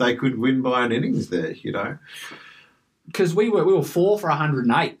 they could win by an innings there. Because we were 4 for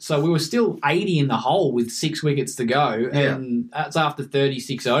 108, so we were still 80 in the hole with 6 wickets to go, and that's after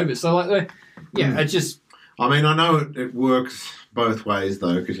 36 overs. So it's just. I mean, I know it works both ways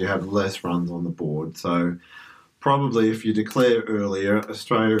though, because you have less runs on the board. So probably if you declare earlier,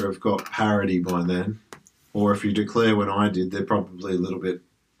 Australia have got parity by then, or if you declare when I did, they're probably a little bit.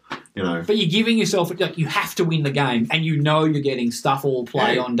 But you're giving yourself, you have to win the game, and you're getting stuff all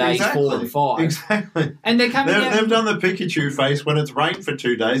play on days 4 and 5. Exactly. And they're coming out. They've done the Pikachu face when it's rained for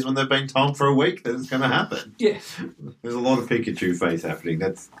 2 days, when they've been told for a week that it's going to happen. Yeah. There's a lot of Pikachu face happening.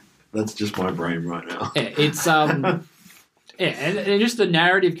 That's just my brain right now. Yeah, it's and just the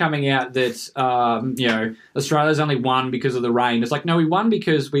narrative coming out that Australia's only won because of the rain. It's like, no, we won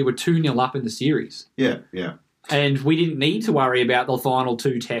because we were 2-0 up in the series. Yeah. And we didn't need to worry about the final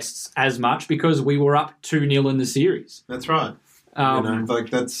 2 tests as much because we were up 2-0 in the series. That's right.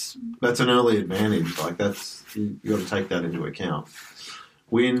 That's an early advantage. Like you got to take that into account.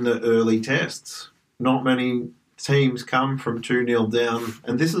 Win the early tests. Not many teams come from 2-0 down,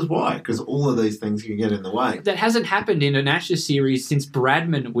 and this is why, because all of these things can get in the way. That hasn't happened in an Ashes series since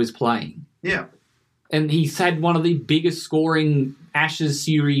Bradman was playing. Yeah. And he's had one of the biggest scoring Ashes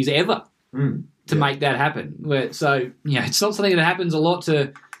series ever. To make that happen. So, it's not something that happens a lot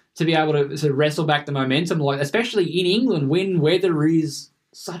to be able to wrestle back the momentum, like especially in England when weather is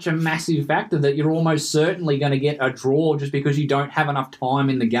such a massive factor that you're almost certainly going to get a draw just because you don't have enough time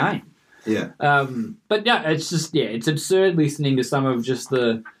in the game. Yeah. But no, it's just, it's absurd listening to some of just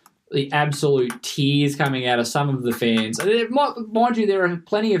the absolute tears coming out of some of the fans. Mind you, there are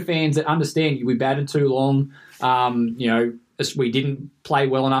plenty of fans that understand we batted too long, we didn't play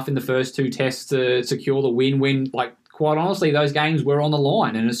well enough in the first 2 tests to secure the win when, quite honestly, those games were on the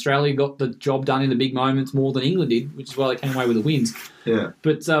line and Australia got the job done in the big moments more than England did, which is why they came away with the wins. Yeah.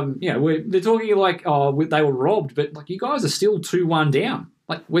 But, they're talking they were robbed, but, you guys are still 2-1 down.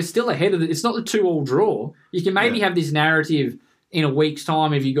 We're still ahead of it. It's not the 2-all draw. You can maybe have this narrative in a week's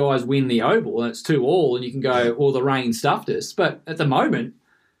time if you guys win the Oval and it's 2-all and you can go, the rain stuffed us. But at the moment,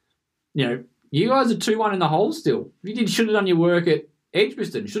 you guys are 2-1 in the hole still. You should have done your work at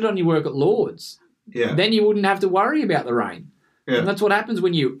Edgbaston, should have done your work at Lords. Yeah. Then you wouldn't have to worry about the rain. Yeah. And that's what happens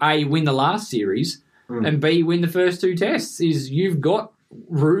when you, A, win the last series and B, win the first 2 tests, is you've got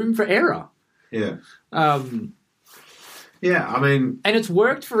room for error. Yeah. I mean... And it's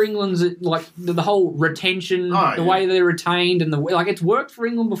worked for England's, the whole retention, the way they're retained, and it's worked for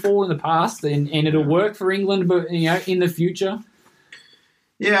England before in the past, and it'll work for England, but in the future.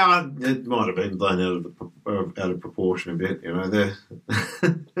 Yeah, it might have been blown out of proportion a bit.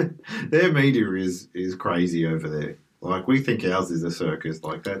 Their media is crazy over there. We think ours is a circus.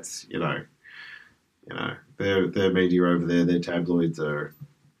 That's their media over there. Their tabloids are.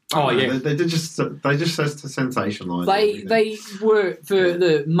 They just sensationalise. They were for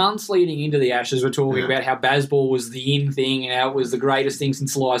the months leading into the Ashes. We're talking about how Bazball was the in thing and how it was the greatest thing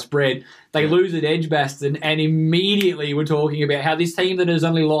since sliced bread. They lose at Edgbaston, and immediately we're talking about how this team that has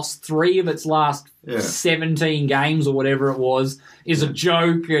only lost 3 of its last 17 games or whatever it was is a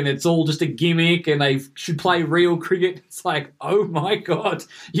joke, and it's all just a gimmick, and they should play real cricket. It's like, oh my God,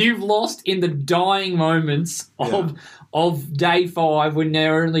 you've lost in the dying moments of day 5 when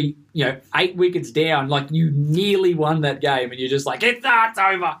they're only 8 wickets down. You nearly won that game, and you're just like, it's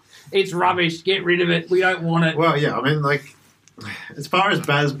over. It's rubbish. Get rid of it. We don't want it. Well, yeah, I mean, as far as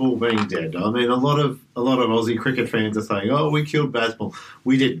Bazball being dead, I mean, a lot of Aussie cricket fans are saying, "Oh, we killed Bazball."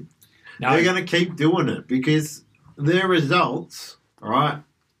 We didn't. No. They're going to keep doing it because their results, right?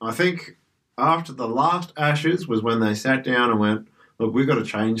 I think after the last Ashes was when they sat down and went, "Look, we've got to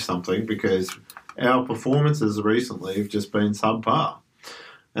change something because our performances recently have just been subpar,"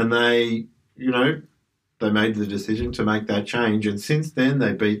 and they made the decision to make that change. And since then,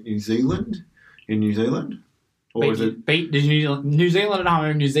 they beat New Zealand in New Zealand. Beat New Zealand at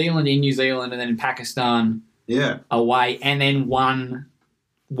home, New Zealand in New Zealand, and then in Pakistan away, and then won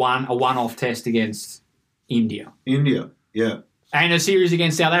a one-off test against India. India, yeah. And a series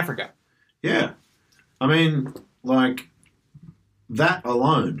against South Africa. Yeah. I mean, like, that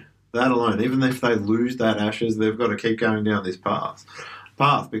alone, even if they lose that Ashes, they've got to keep going down this path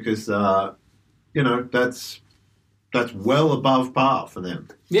because, that's well above par for them.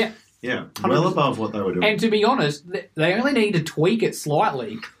 Yeah. Yeah, well 100%. Above what they were doing. And to be honest, they only need to tweak it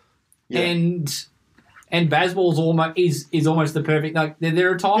slightly. Yeah. And Bazball's is almost the perfect. Like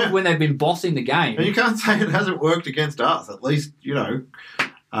there are times when they've been bossing the game, and you can't say it hasn't worked against us. At least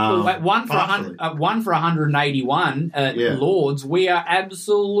at one for 181 at Lords, we are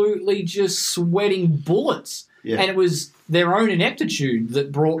absolutely just sweating bullets. Yeah. And it was their own ineptitude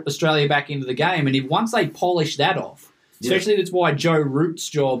that brought Australia back into the game. And once they polish that off, especially that's why Joe Root's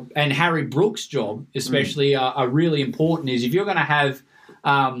job and Harry Brooks' job especially are really important, is if you're going to have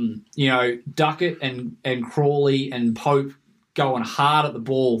Duckett and Crawley and Pope going hard at the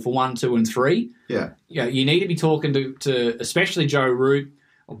ball for 1, 2, and 3. Yeah. You need to be talking to especially Joe Root.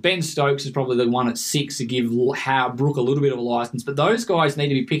 Or Ben Stokes is probably the one at 6 to give Brooke a little bit of a license. But those guys need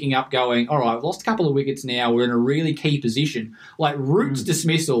to be picking up going, all right, we've lost a couple of wickets now. We're in a really key position. Like Root's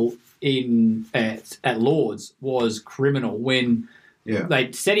dismissal at Lords was criminal when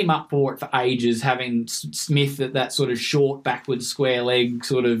they set him up for it for ages, having Smith at that sort of short, backward, square leg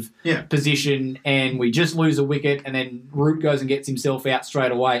sort of position, and we just lose a wicket, and then Root goes and gets himself out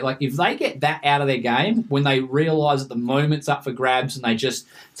straight away. Like, if they get that out of their game, when they realise that the moment's up for grabs and they just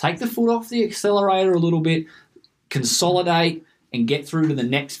take the foot off the accelerator a little bit, consolidate, and get through to the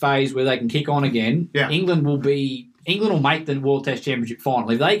next phase where they can kick on again, England will make the World Test Championship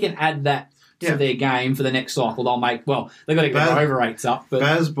final. If they can add that to their game for the next cycle, they'll make. Well, they've got to get their over rates up. But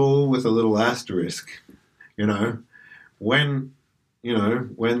Bazball with a little asterisk, when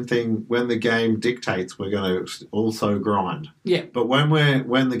the game dictates, we're going to also grind. Yeah. But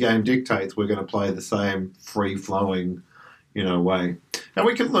when the game dictates, we're going to play the same free flowing, way. And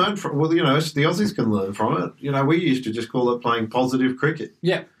we can learn from. Well, the Aussies can learn from it. We used to just call it playing positive cricket.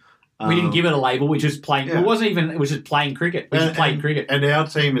 Yeah. We didn't give it a label. We just playing. Yeah. It wasn't even. It was just playing cricket. We just played cricket. And our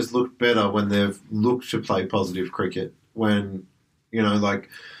team has looked better when they've looked to play positive cricket. When they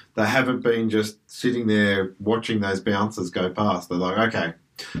haven't been just sitting there watching those bouncers go past. They're like, okay,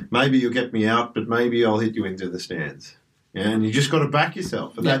 maybe you'll get me out, but maybe I'll hit you into the stands. And you just got to back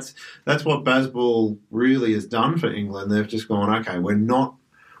yourself. And that's what Bazball really has done for England. They've just gone, okay, we're not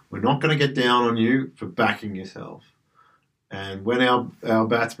going to get down on you for backing yourself. And when our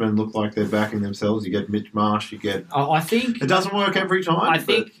batsmen look like they're backing themselves, you get Mitch Marsh, you get... I think... It doesn't work every time. I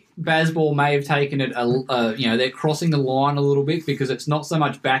think Bazball may have taken it, they're crossing the line a little bit because it's not so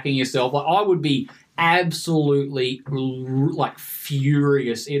much backing yourself. Like, I would be absolutely,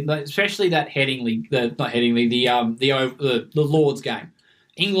 furious, especially that the Lords game.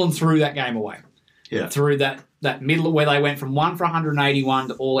 England threw that game away. Yeah. Through that middle where they went from 1 for 181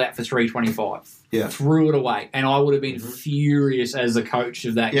 to all out for 325. Yeah. Threw it away. And I would have been furious as a coach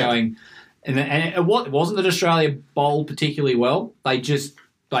of that going. And it wasn't that Australia bowled particularly well. They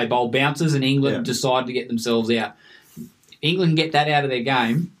bowled bouncers and England decided to get themselves out. England can get that out of their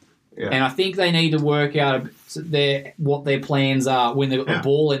game. Yeah. And I think they need to work out what their plans are when they've got the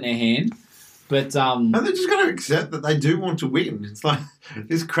ball in their hand. But and they're just going to accept that they do want to win. It's like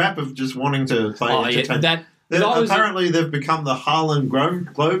this crap of just wanting to play. Apparently, they've become the Harlem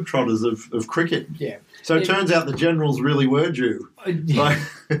Globetrotters of cricket. Yeah. So it turns out the Generals really were due.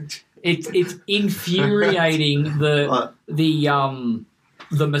 It's infuriating the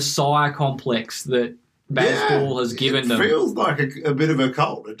Messiah complex that Bazball has given them. It feels like a bit of a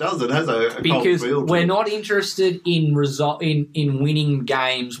cult. It does. It has a cult feel because to we're it. not interested in winning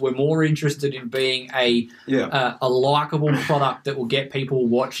games. We're more interested in being a likable product that will get people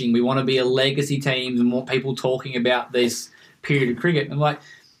watching. We want to be a legacy team and want people talking about this period of cricket. And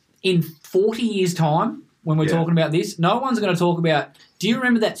in 40 years' time, when we're talking about this, no one's going to talk about. Do you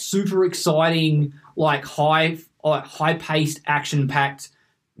remember that super exciting, high-paced, action-packed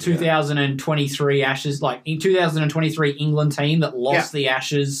 2023 Ashes, in 2023 England team that lost the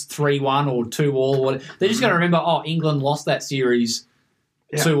Ashes 3-1 or 2-all or whatever. They're just going to remember, England lost that series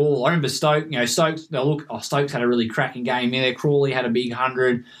 2-all. I remember Stokes, Stokes had a really cracking game there. Crawley had a big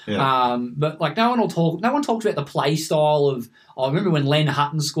 100. Yeah. But no one talks about the play style of, I remember when Len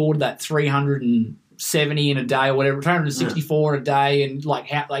Hutton scored that 370 in a day or whatever, 364 in a day, and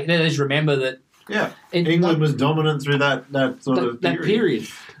they just remember that. Yeah, England was dominant through that sort of period.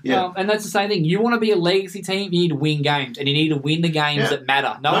 Yeah. And that's the same thing. You want to be a legacy team, you need to win games, and you need to win the games that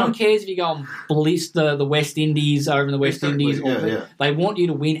matter. No one cares if you go and bliss the West Indies over in the West Indies. They want you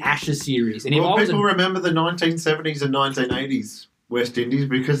to win Ashes series. And people remember the 1970s and 1980s West Indies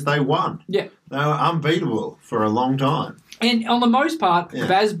because they won. Yeah. They were unbeatable for a long time. And on the most part, Yeah.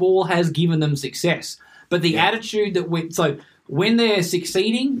 Baz Ball has given them success. But the attitude that so when they're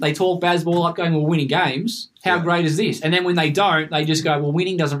succeeding, they talk Baz Ball up going, we're winning games. How great is this? And then when they don't, they just go, well,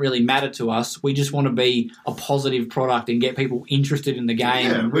 winning doesn't really matter to us. We just want to be a positive product and get people interested in the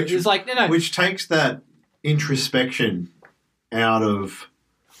game. Yeah, which it's like, which takes that introspection out of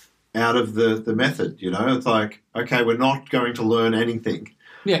the method, It's like, okay, we're not going to learn anything.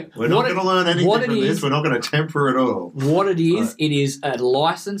 Yeah. We're not going to learn anything from this. We're not going to temper it all. What it is a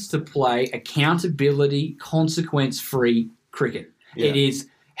license to play accountability, consequence-free cricket. Yeah. It is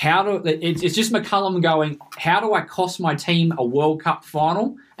it's just McCullum going, how do I cost my team a World Cup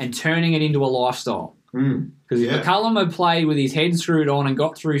final and turning it into a lifestyle? Because if McCullum had played with his head screwed on and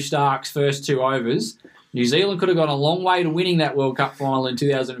got through Stark's first 2 overs, New Zealand could have gone a long way to winning that World Cup final in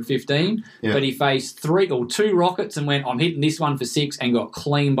 2015, but he faced 2 rockets and went, I'm hitting this one for 6 and got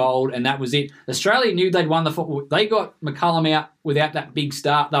clean bowled, and that was it. Australia knew they'd won the football. They got McCullum out without that big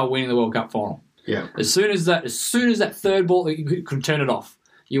start, they were winning the World Cup final. Yeah. As soon as that third ball, you could turn it off.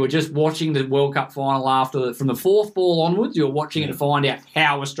 You were just watching the World Cup final from the 4th ball onwards. You were watching it to find out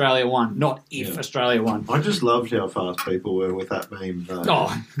how Australia won, not if Australia won. I just loved how fast people were with that meme.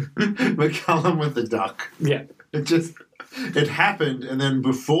 Oh, McCullum with the duck. Yeah, it happened, and then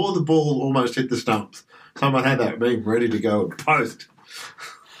before the ball almost hit the stumps, someone had that meme ready to go and post.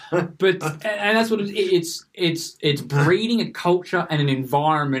 But and that's what it's breeding a culture and an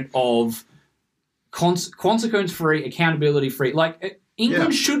environment of consequence-free, accountability-free. Like.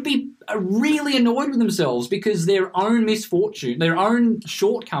 England should be really annoyed with themselves because their own misfortune, their own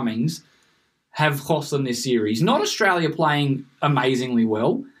shortcomings have cost them this series. Not Australia playing amazingly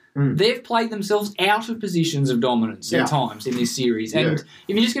well. They've played themselves out of positions of dominance at times in this series. And if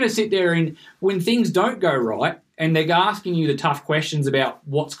you're just going to sit there and when things don't go right and they're asking you the tough questions about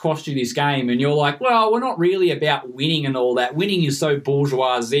what's cost you this game and you're like, well, we're not really about winning and all that. Winning is so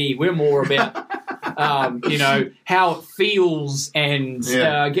bourgeoisie. We're more about... how it feels and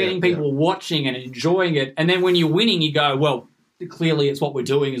getting people watching and enjoying it. And then when you're winning, you go, well, clearly it's what we're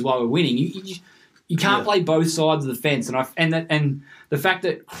doing is why we're winning. You can't play both sides of the fence. And the fact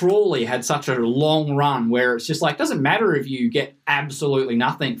that Crawley had such a long run where it's just like, doesn't matter if you get absolutely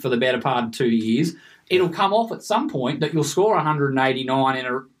nothing for the better part of 2 years. It'll come off at some point that you'll score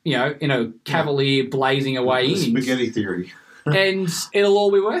 189 in a cavalier blazing away innings. Spaghetti theory. And it'll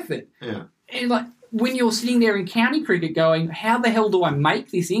all be worth it. Yeah. And like when you're sitting there in county cricket going, how the hell do I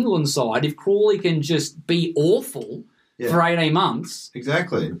make this England side if Crawley can just be awful for 18 months?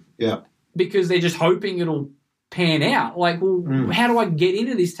 Exactly, yeah. Because they're just hoping it'll pan out. Like, well, how do I get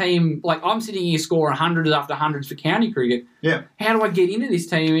into this team? Like, I'm sitting here score 100s after 100s for county cricket. Yeah. How do I get into this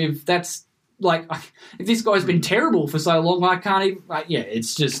team if that's... Like, if this guy's been terrible for so long, I can't even...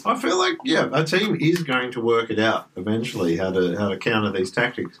 it's just... I feel like, a team is going to work it out eventually, how to counter these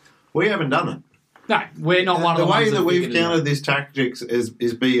tactics. We haven't done it. No, we're not one of the way ones that we've countered these tactics is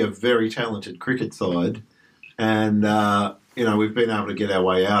be a very talented cricket side, and we've been able to get our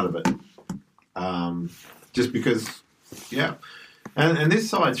way out of it. Just because, and this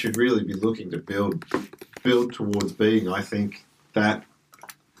side should really be looking to build towards being, I think, that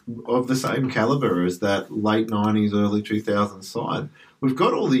of the same calibre as that late 90s, early 2000s side. We've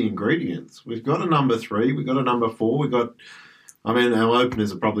got all the ingredients. We've got a number 3. We've got a number 4. Our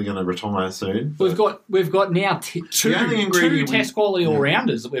openers are probably going to retire soon. We've got now two test quality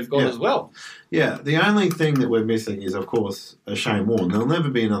all-rounders that we've got as well. Yeah, the only thing that we're missing is, of course, a Shane Warne. There'll never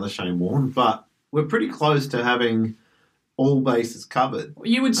be another Shane Warne, but we're pretty close to having all bases covered.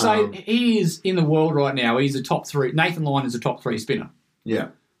 You would say he is in the world right now. He's a top 3. Nathan Lyon is a top 3 spinner. Yeah.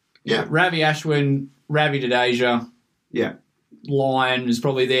 Yeah. Ravi Ashwin, Ravi Jadeja. Yeah. Lyon is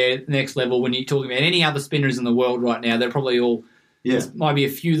probably their next level. When you're talking about any other spinners in the world right now, they're probably all... Yeah. There might be a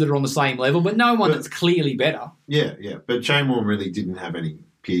few that are on the same level, but no one that's clearly better. Yeah, yeah. But Shane Warne really didn't have any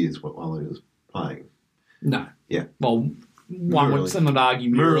peers while he was playing. No. Yeah. Well, some would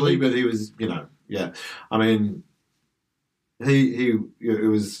argue Murali, but he was, yeah. I mean, it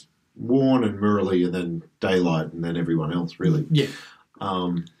was Warne and Murali and then Daylight and then everyone else, really. Yeah.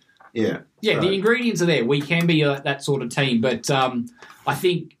 Yeah. Yeah, the ingredients are there. We can be that sort of team, but I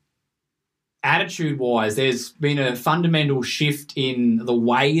think attitude-wise, there's been a fundamental shift in the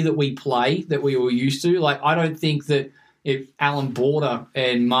way that we play that we were used to. Like, I don't think that if Alan Border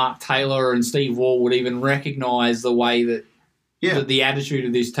and Mark Taylor and Steve Waugh would even recognise the way that the attitude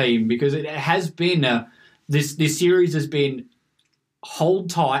of this team, because it has been this series has been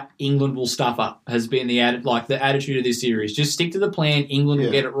hold tight, England will stuff up, has been the attitude of this series. Just stick to the plan, England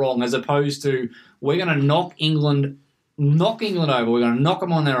will get it wrong, as opposed to we're going to knock England knock England over. We're going to knock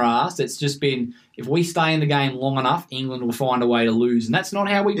them on their ass. It's just been, if we stay in the game long enough, England will find a way to lose. And that's not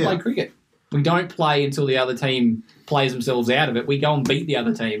how we play cricket. We don't play until the other team plays themselves out of it. We go and beat the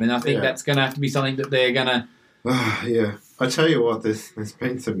other team. And I think that's going to have to be something that they're going to... yeah. I tell you what, there's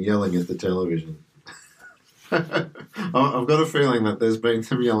been some yelling at the television. I've got a feeling that there's been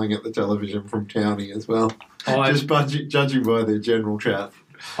some yelling at the television from Townie as well. Just judging by their general chat.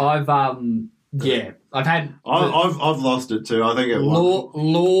 I've had... I've lost it too. I think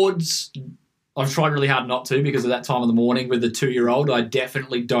Lords... I've tried really hard not to because of that time of the morning with the 2-year-old. I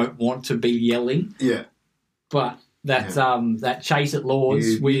definitely don't want to be yelling. Yeah. But that chase at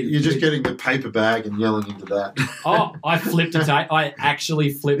Lords... You're just getting the paper bag and yelling into that. I flipped a table. I actually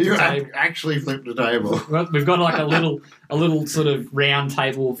flipped a table. You actually flipped a table. Well, we've got like a little sort of round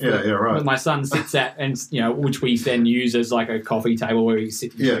table that my son sits at, and which we then use as like a coffee table where he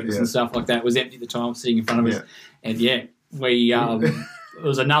sits and drinks and stuff like that. It was empty at the time, sitting in front of us. And we... There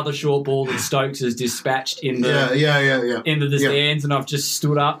was another short ball that Stokes has dispatched into the stands, and I've just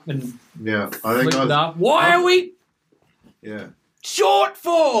stood up and flipped it up. Why are we short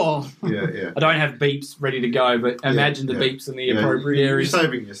for? I don't have beeps ready to go, but imagine the beeps in the appropriate areas. You're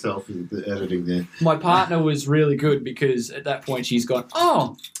saving yourself with the editing there. My partner was really good because at that point she's gone,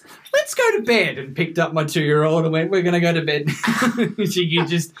 let's go to bed, and picked up my 2-year-old and went, we're going to go to bed. She could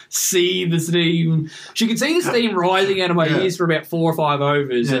just see the steam. She could see the steam rising out of my ears for about 4 or 5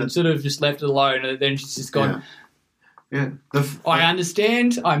 overs and sort of just left it alone. And then she's just gone, I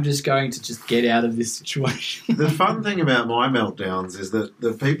understand. I'm just going to just get out of this situation. The fun thing about my meltdowns is that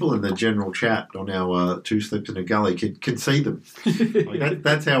the people in the general chat on our Two Slips in a Gully can see them.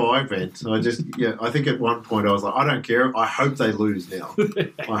 That's how I vent. I think at one point I was like, I don't care. I hope they lose now.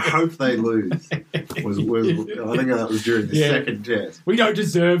 I hope they lose. I think that was during the second test. We don't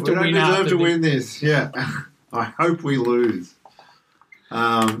deserve to win. We don't deserve to win this. Yeah. I hope we lose. So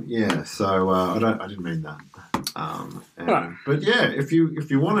I didn't mean that. But if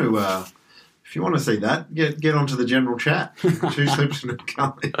you want to see that, get onto the general chat. Two Slips in a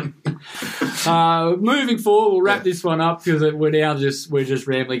Gully. Moving forward, we'll wrap this one up because we're just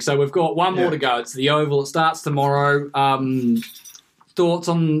rambling. So we've got one more to go. It's the Oval. It starts tomorrow. Thoughts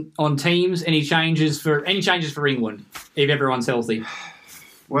on teams? Any changes for England if everyone's healthy?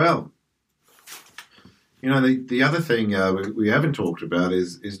 Well, the other thing we haven't talked about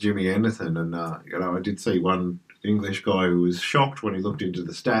is Jimmy Anderson, and I did see one English guy who was shocked when he looked into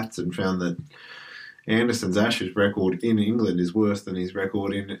the stats and found that Anderson's Ashes record in England is worse than his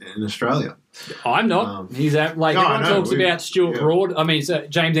record in Australia. I'm not. He's everyone talks about Stuart Broad. I mean, so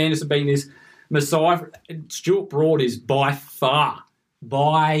James Anderson being this messiah. Stuart Broad is by far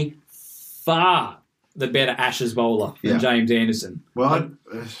the better Ashes bowler than James Anderson. Well,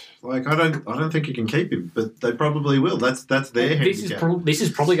 I don't think you can keep him, but they probably will. That's their handicap. This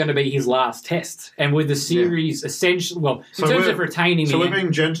is probably going to be his last test, and with the series essentially, in terms of retaining. So we're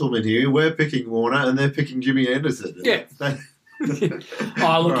being gentlemen here. We're picking Warner, and they're picking Jimmy Anderson. Yeah.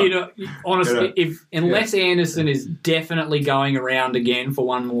 Honestly, unless Anderson is definitely going around again for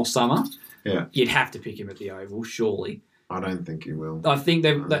one more summer, you'd have to pick him at the Oval, surely. I don't think he will. I think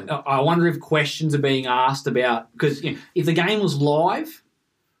I wonder if questions are being asked about, because if the game was live,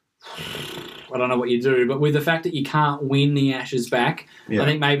 I don't know what you do, but with the fact that you can't win the Ashes back, I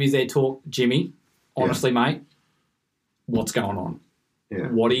think maybe their talk, Jimmy, honestly, mate, what's going on? Yeah.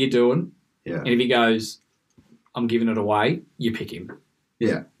 What are you doing? Yeah. And if he goes, I'm giving it away, you pick him.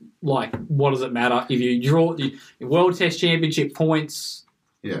 Yeah. Like, what does it matter? If you draw the World Test Championship points...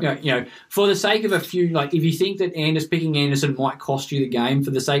 Yeah. For the sake of a few, like if you think that picking Anderson might cost you the game, for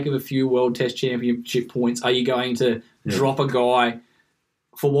the sake of a few World Test Championship points, are you going to drop a guy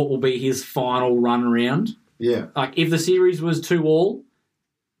for what will be his final run around? Yeah. Like if the series was 2-2,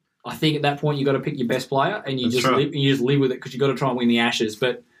 I think at that point you got to pick your best player and you just live with it because you got to try and win the Ashes,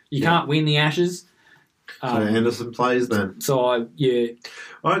 but you can't win the Ashes. So Anderson plays then. So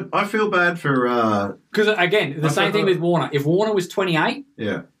I feel bad for because again the same thing with Warner. If Warner was 28,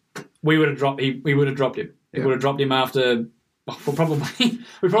 we would have dropped. We would have dropped him. We would have dropped him after. We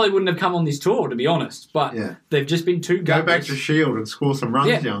probably wouldn't have come on this tour, to be honest. But they've just been too gutless. Go back to Shield and score some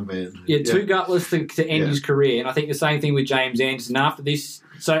runs, young man. Too gutless to end his career. And I think the same thing with James Anderson after this.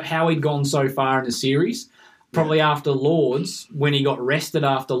 So how he'd gone so far in the series, probably after Lords, when he got rested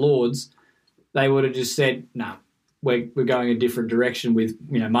after Lords. They would have just said, no, we're going a different direction with,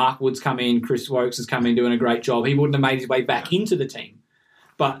 Mark Wood's come in, Chris Wokes has come in doing a great job. He wouldn't have made his way back into the team.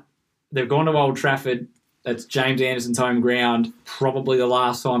 But they've gone to Old Trafford. That's James Anderson's home ground. Probably the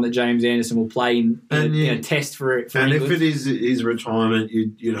last time that James Anderson will play in a test for and England. If it is his retirement,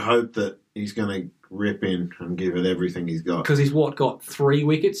 you'd hope that he's going to rip in and give it everything he's got. Because he's got 3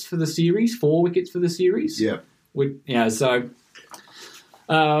 wickets for the series, 4 wickets for the series. Yeah. So.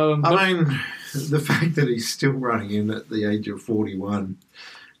 I mean, the fact that he's still running in at the age of 41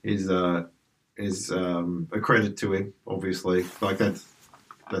 is a credit to him. Obviously, like that's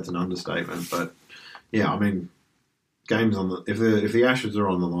an understatement. But yeah, I mean, games if the Ashes are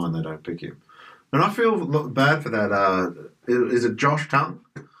on the line, they don't pick him, and I feel bad for that. Is it Josh Tongue?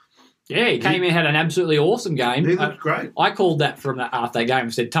 Yeah, he came in, had an absolutely awesome game. He looked great. I called that after that game. I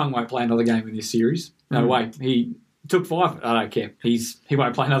said Tongue won't play another game in this series. No way. He took 5. I don't care. He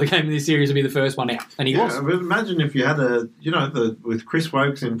won't play another game in this series. It'll be the first one out, and he was. But imagine if you had with Chris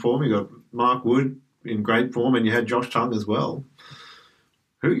Wokes in form, you got Mark Wood in great form, and you had Josh Tongue as well.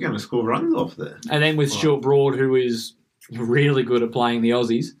 Who are you going to score runs off there? And then with Stuart Broad, who is really good at playing the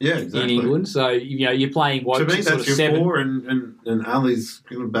Aussies in England. So you're playing to me, that's your 7. 4, and Ali's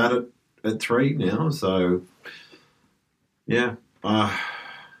going to bat it at 3 now. So yeah, I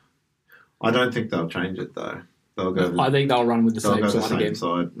don't think they'll change it though. I think they'll run with the same side again.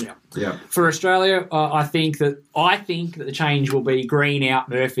 Yeah. For Australia, I think that the change will be Green out,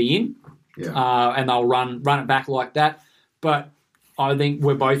 Murphy in, and they'll run it back like that. But I think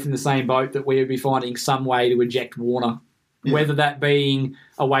we're both in the same boat that we would be finding some way to eject Warner, whether that being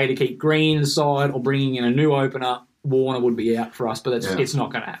a way to keep Green inside or bringing in a new opener. Warner would be out for us, but it's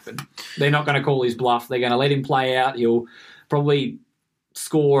not going to happen. They're not going to call his bluff. They're going to let him play out. He'll probably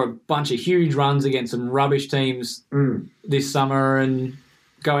score a bunch of huge runs against some rubbish teams this summer and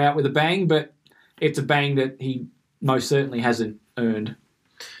go out with a bang, but it's a bang that he most certainly hasn't earned.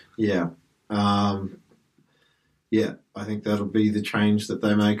 Yeah. I think that'll be the change that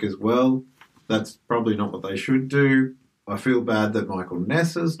they make as well. That's probably not what they should do. I feel bad that Michael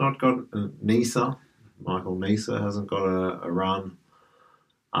Nessa's not got Michael Nisa hasn't got a run,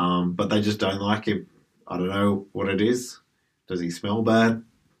 but they just don't like him. I don't know what it is. Does he smell bad?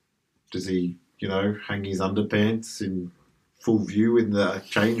 Does he, hang his underpants in full view in the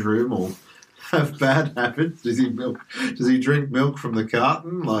change room, or have bad habits? Does he drink milk from the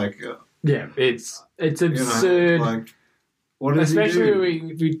carton? It's absurd. What does Especially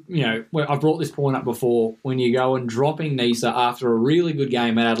he do? I've brought this point up before. When you go and dropping Nisa after a really good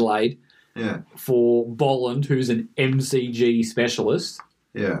game at Adelaide, for Bolland, who's an MCG specialist.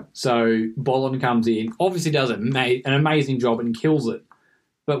 Yeah. So Bolland comes in, obviously does an amazing job and kills it.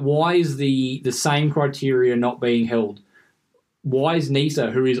 But why is the same criteria not being held? Why is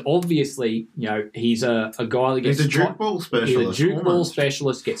Nisa, who is obviously, he's a guy that gets... He's a juke ball specialist. He's a juke ball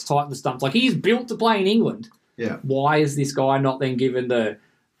specialist, gets tight in the stumps. Like, he's built to play in England. Yeah. Why is this guy not then given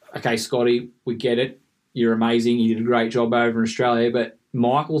okay, Scotty, we get it. You're amazing. You did a great job over in Australia, but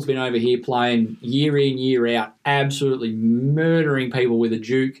Michael's been over here playing year in, year out, absolutely murdering people with a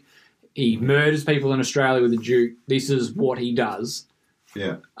juke. He murders people in Australia with a juke. This is what he does.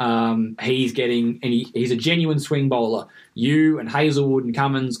 Yeah. He's a genuine swing bowler. You and Hazelwood and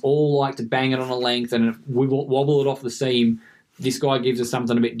Cummins all like to bang it on a length and wobble it off the seam. This guy gives us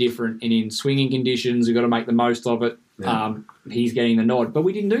something a bit different, and in swinging conditions, we've got to make the most of it. Yeah. He's getting the nod. But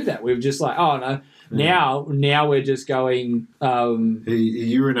we didn't do that. We were just like, oh, no. Now we're just going...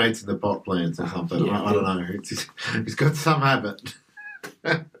 He urinates in the pot plants or something. Yeah, I don't know. He's got some habit.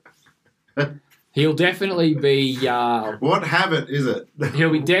 He'll definitely be... what habit is it?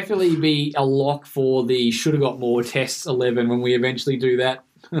 He'll definitely be a lock for the should have got more tests 11 when we eventually do that.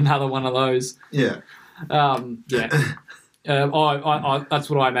 Another one of those. Yeah. That's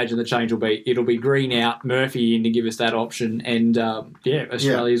what I imagine the change will be. It'll be Green out, Murphy in to give us that option, and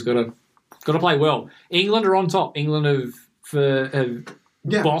Australia's got to play well. England are on top. England have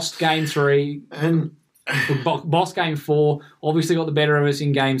bossed game 3 and bossed game 4. Obviously got the better of us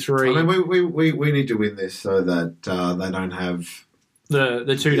in game 3. I mean, we need to win this so that they don't have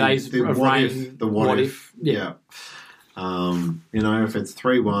the 2 days of rain. What if? Yeah. If it's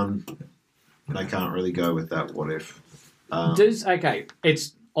 3-1, they can't really go with that what if.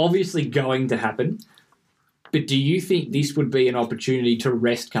 It's obviously going to happen, but do you think this would be an opportunity to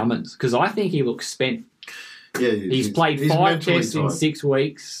rest Cummins? Because I think he looks spent. Yeah, he's played 5 tests in 6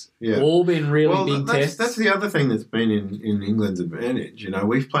 weeks. Yeah. All been really big tests. That's the other thing that's been in England's advantage.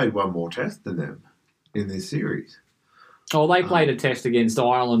 We've played one more test than them in this series. Oh, they played a test against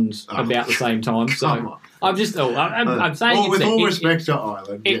Ireland about the same time. So I'm saying with all respect to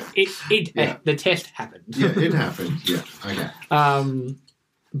Ireland, the test happened. Yeah, it happened. Yeah, okay.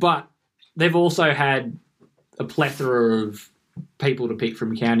 But they've also had a plethora of people to pick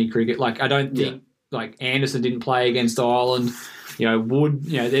from county cricket. Like, I don't think like Anderson didn't play against Ireland. Wood,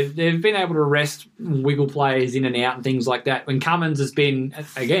 they've been able to rest wiggle players in and out and things like that. When Cummins has been,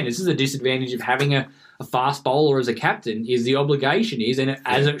 again, this is a disadvantage of having a fast bowler as a captain, is the obligation is, and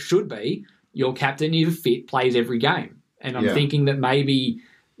as it should be, your captain, if fit, plays every game. And I'm thinking that maybe,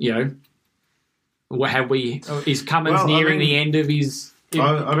 is Cummins nearing the end of his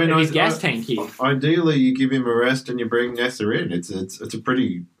gas tank here? Ideally, you give him a rest and you bring Nessa in. It's a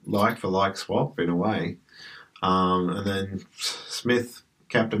pretty like-for-like swap in a way. And then Smith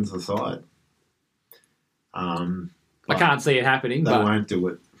captains the side. I can't see it happening. They won't do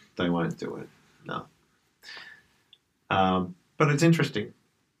it. They won't do it. No. But it's interesting.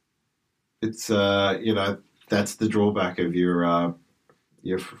 It's that's the drawback of your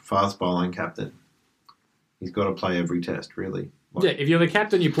fast bowling captain. He's got to play every test, really. If you're the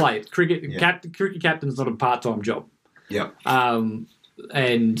captain, you play it. Cricket captain's not a part-time job. Yep. And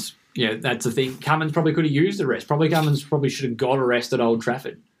that's the thing. Cummins probably could have used the rest. Cummins should have got a rest at Old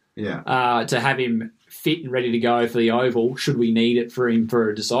Trafford. Yeah. To have him fit and ready to go for the Oval, should we need it for him for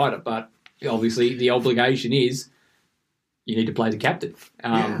a decider. But obviously, the obligation is you need to play the captain.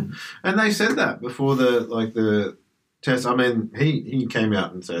 And they said that before the test. I mean, he came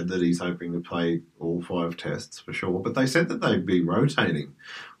out and said that he's hoping to play all 5 tests for sure. But they said that they'd be rotating,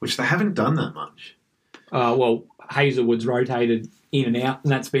 which they haven't done that much. Well, Hazelwood's rotated in and out,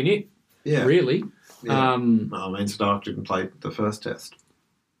 and that's been it. Yeah, really. Yeah. Stark didn't play the first test,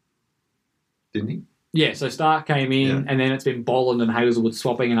 didn't he? Yeah, so Stark came in, and then it's been Bolland and Hazelwood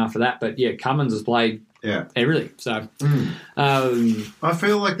swapping, and after that, but Cummins has played everything. So, I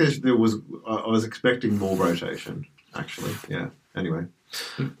feel like I was expecting more rotation, actually. Yeah. Anyway.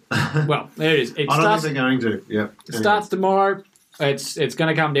 Well, there it is. I don't think they're going to. Yeah. It starts tomorrow. It's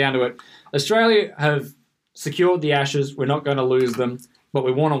going to come down to it. Australia have secured the Ashes. We're not going to lose them, but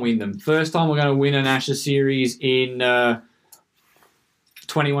we want to win them. First time we're going to win an Ashes series in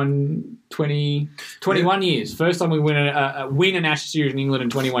 21 years. First time we win an Ashes series in England in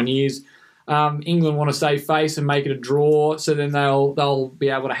 21 years. England want to save face and make it a draw, so then they'll be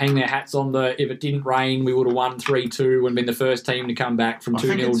able to hang their hats on if it didn't rain, we would have won 3-2 and been the first team to come back from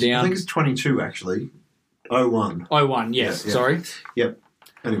 2-0 down. I think it's 22, actually. 0-1. 0-1, yes. Yeah. Sorry. Yep.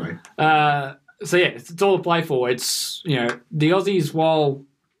 Anyway. It's all to play for. It's, the Aussies, while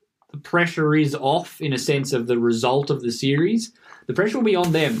the pressure is off in a sense of the result of the series, the pressure will be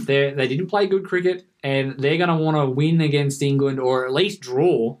on them. They didn't play good cricket, and they're going to want to win against England or at least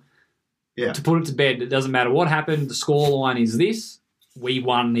draw to put it to bed. It doesn't matter what happened. The scoreline is this. We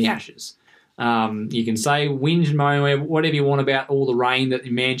won the Ashes. You can say, whinge and moan, whatever you want about all the rain that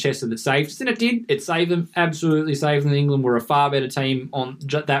in Manchester that saved us, and it did. It saved them, absolutely saved them. England were a far better team on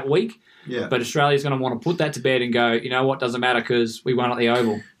that week. Yeah. But Australia's going to want to put that to bed and go, you know what, doesn't matter because we won at the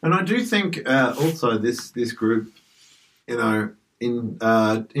Oval. And I do think also this group, in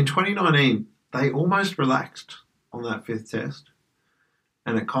 2019, they almost relaxed on that 5th test,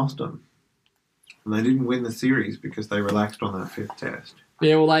 and it cost them. And they didn't win the series because they relaxed on that 5th test.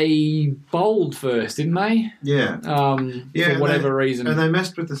 Yeah, well, they bowled first, didn't they? Yeah. For whatever reason. And they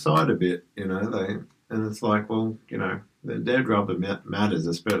messed with the side a bit, and it's like, well, the dead rubber matters,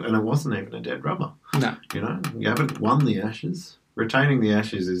 and it wasn't even a dead rubber. No. You haven't won the Ashes. Retaining the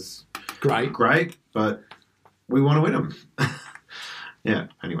Ashes is great, but we want to win them. Yeah,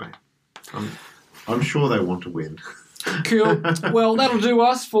 anyway. I'm sure they want to win. Cool. Well, that'll do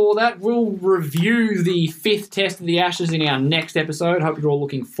us for that. We'll review the 5th test of the Ashes in our next episode. Hope you're all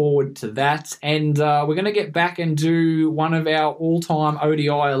looking forward to that. And we're going to get back and do one of our all-time ODI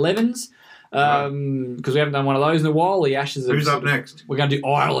 11s because we haven't done one of those in a while. The Ashes. Who's up next? We're going to do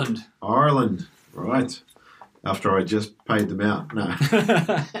Ireland. Ireland, right. After I just paid them out. No.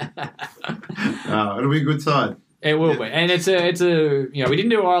 It'll be a good side. It will be. And it's a we didn't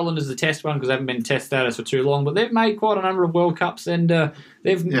do Ireland as the test one because they haven't been test status for too long, but they've made quite a number of World Cups and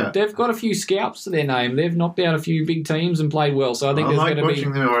they've got a few scalps to their name. They've knocked out a few big teams and played well. So I think there's going to be...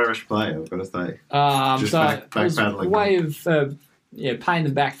 watching the Irish play, I've got to say. Just back paddling. A way of paying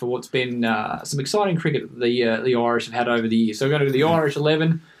them back for what's been some exciting cricket the Irish have had over the years. So we're going to do the Irish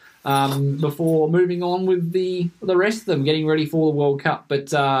 11 before moving on with the rest of them, getting ready for the World Cup.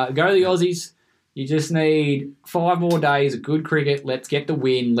 But go the Aussies. You just need 5 more days of good cricket. Let's get the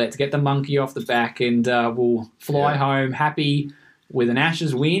win. Let's get the monkey off the back, and we'll fly home happy with an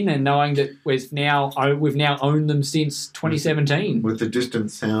Ashes win and knowing that we've now owned them since 2017. With the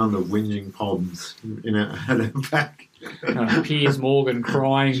distant sound of whinging pobs at our back. Piers Morgan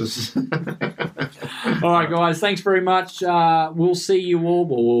crying. All right, guys. Thanks very much. We'll see you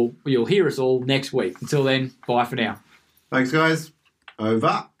all, you'll hear us all next week. Until then, bye for now. Thanks, guys.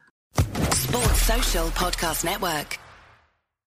 Over. Sports Social Podcast Network.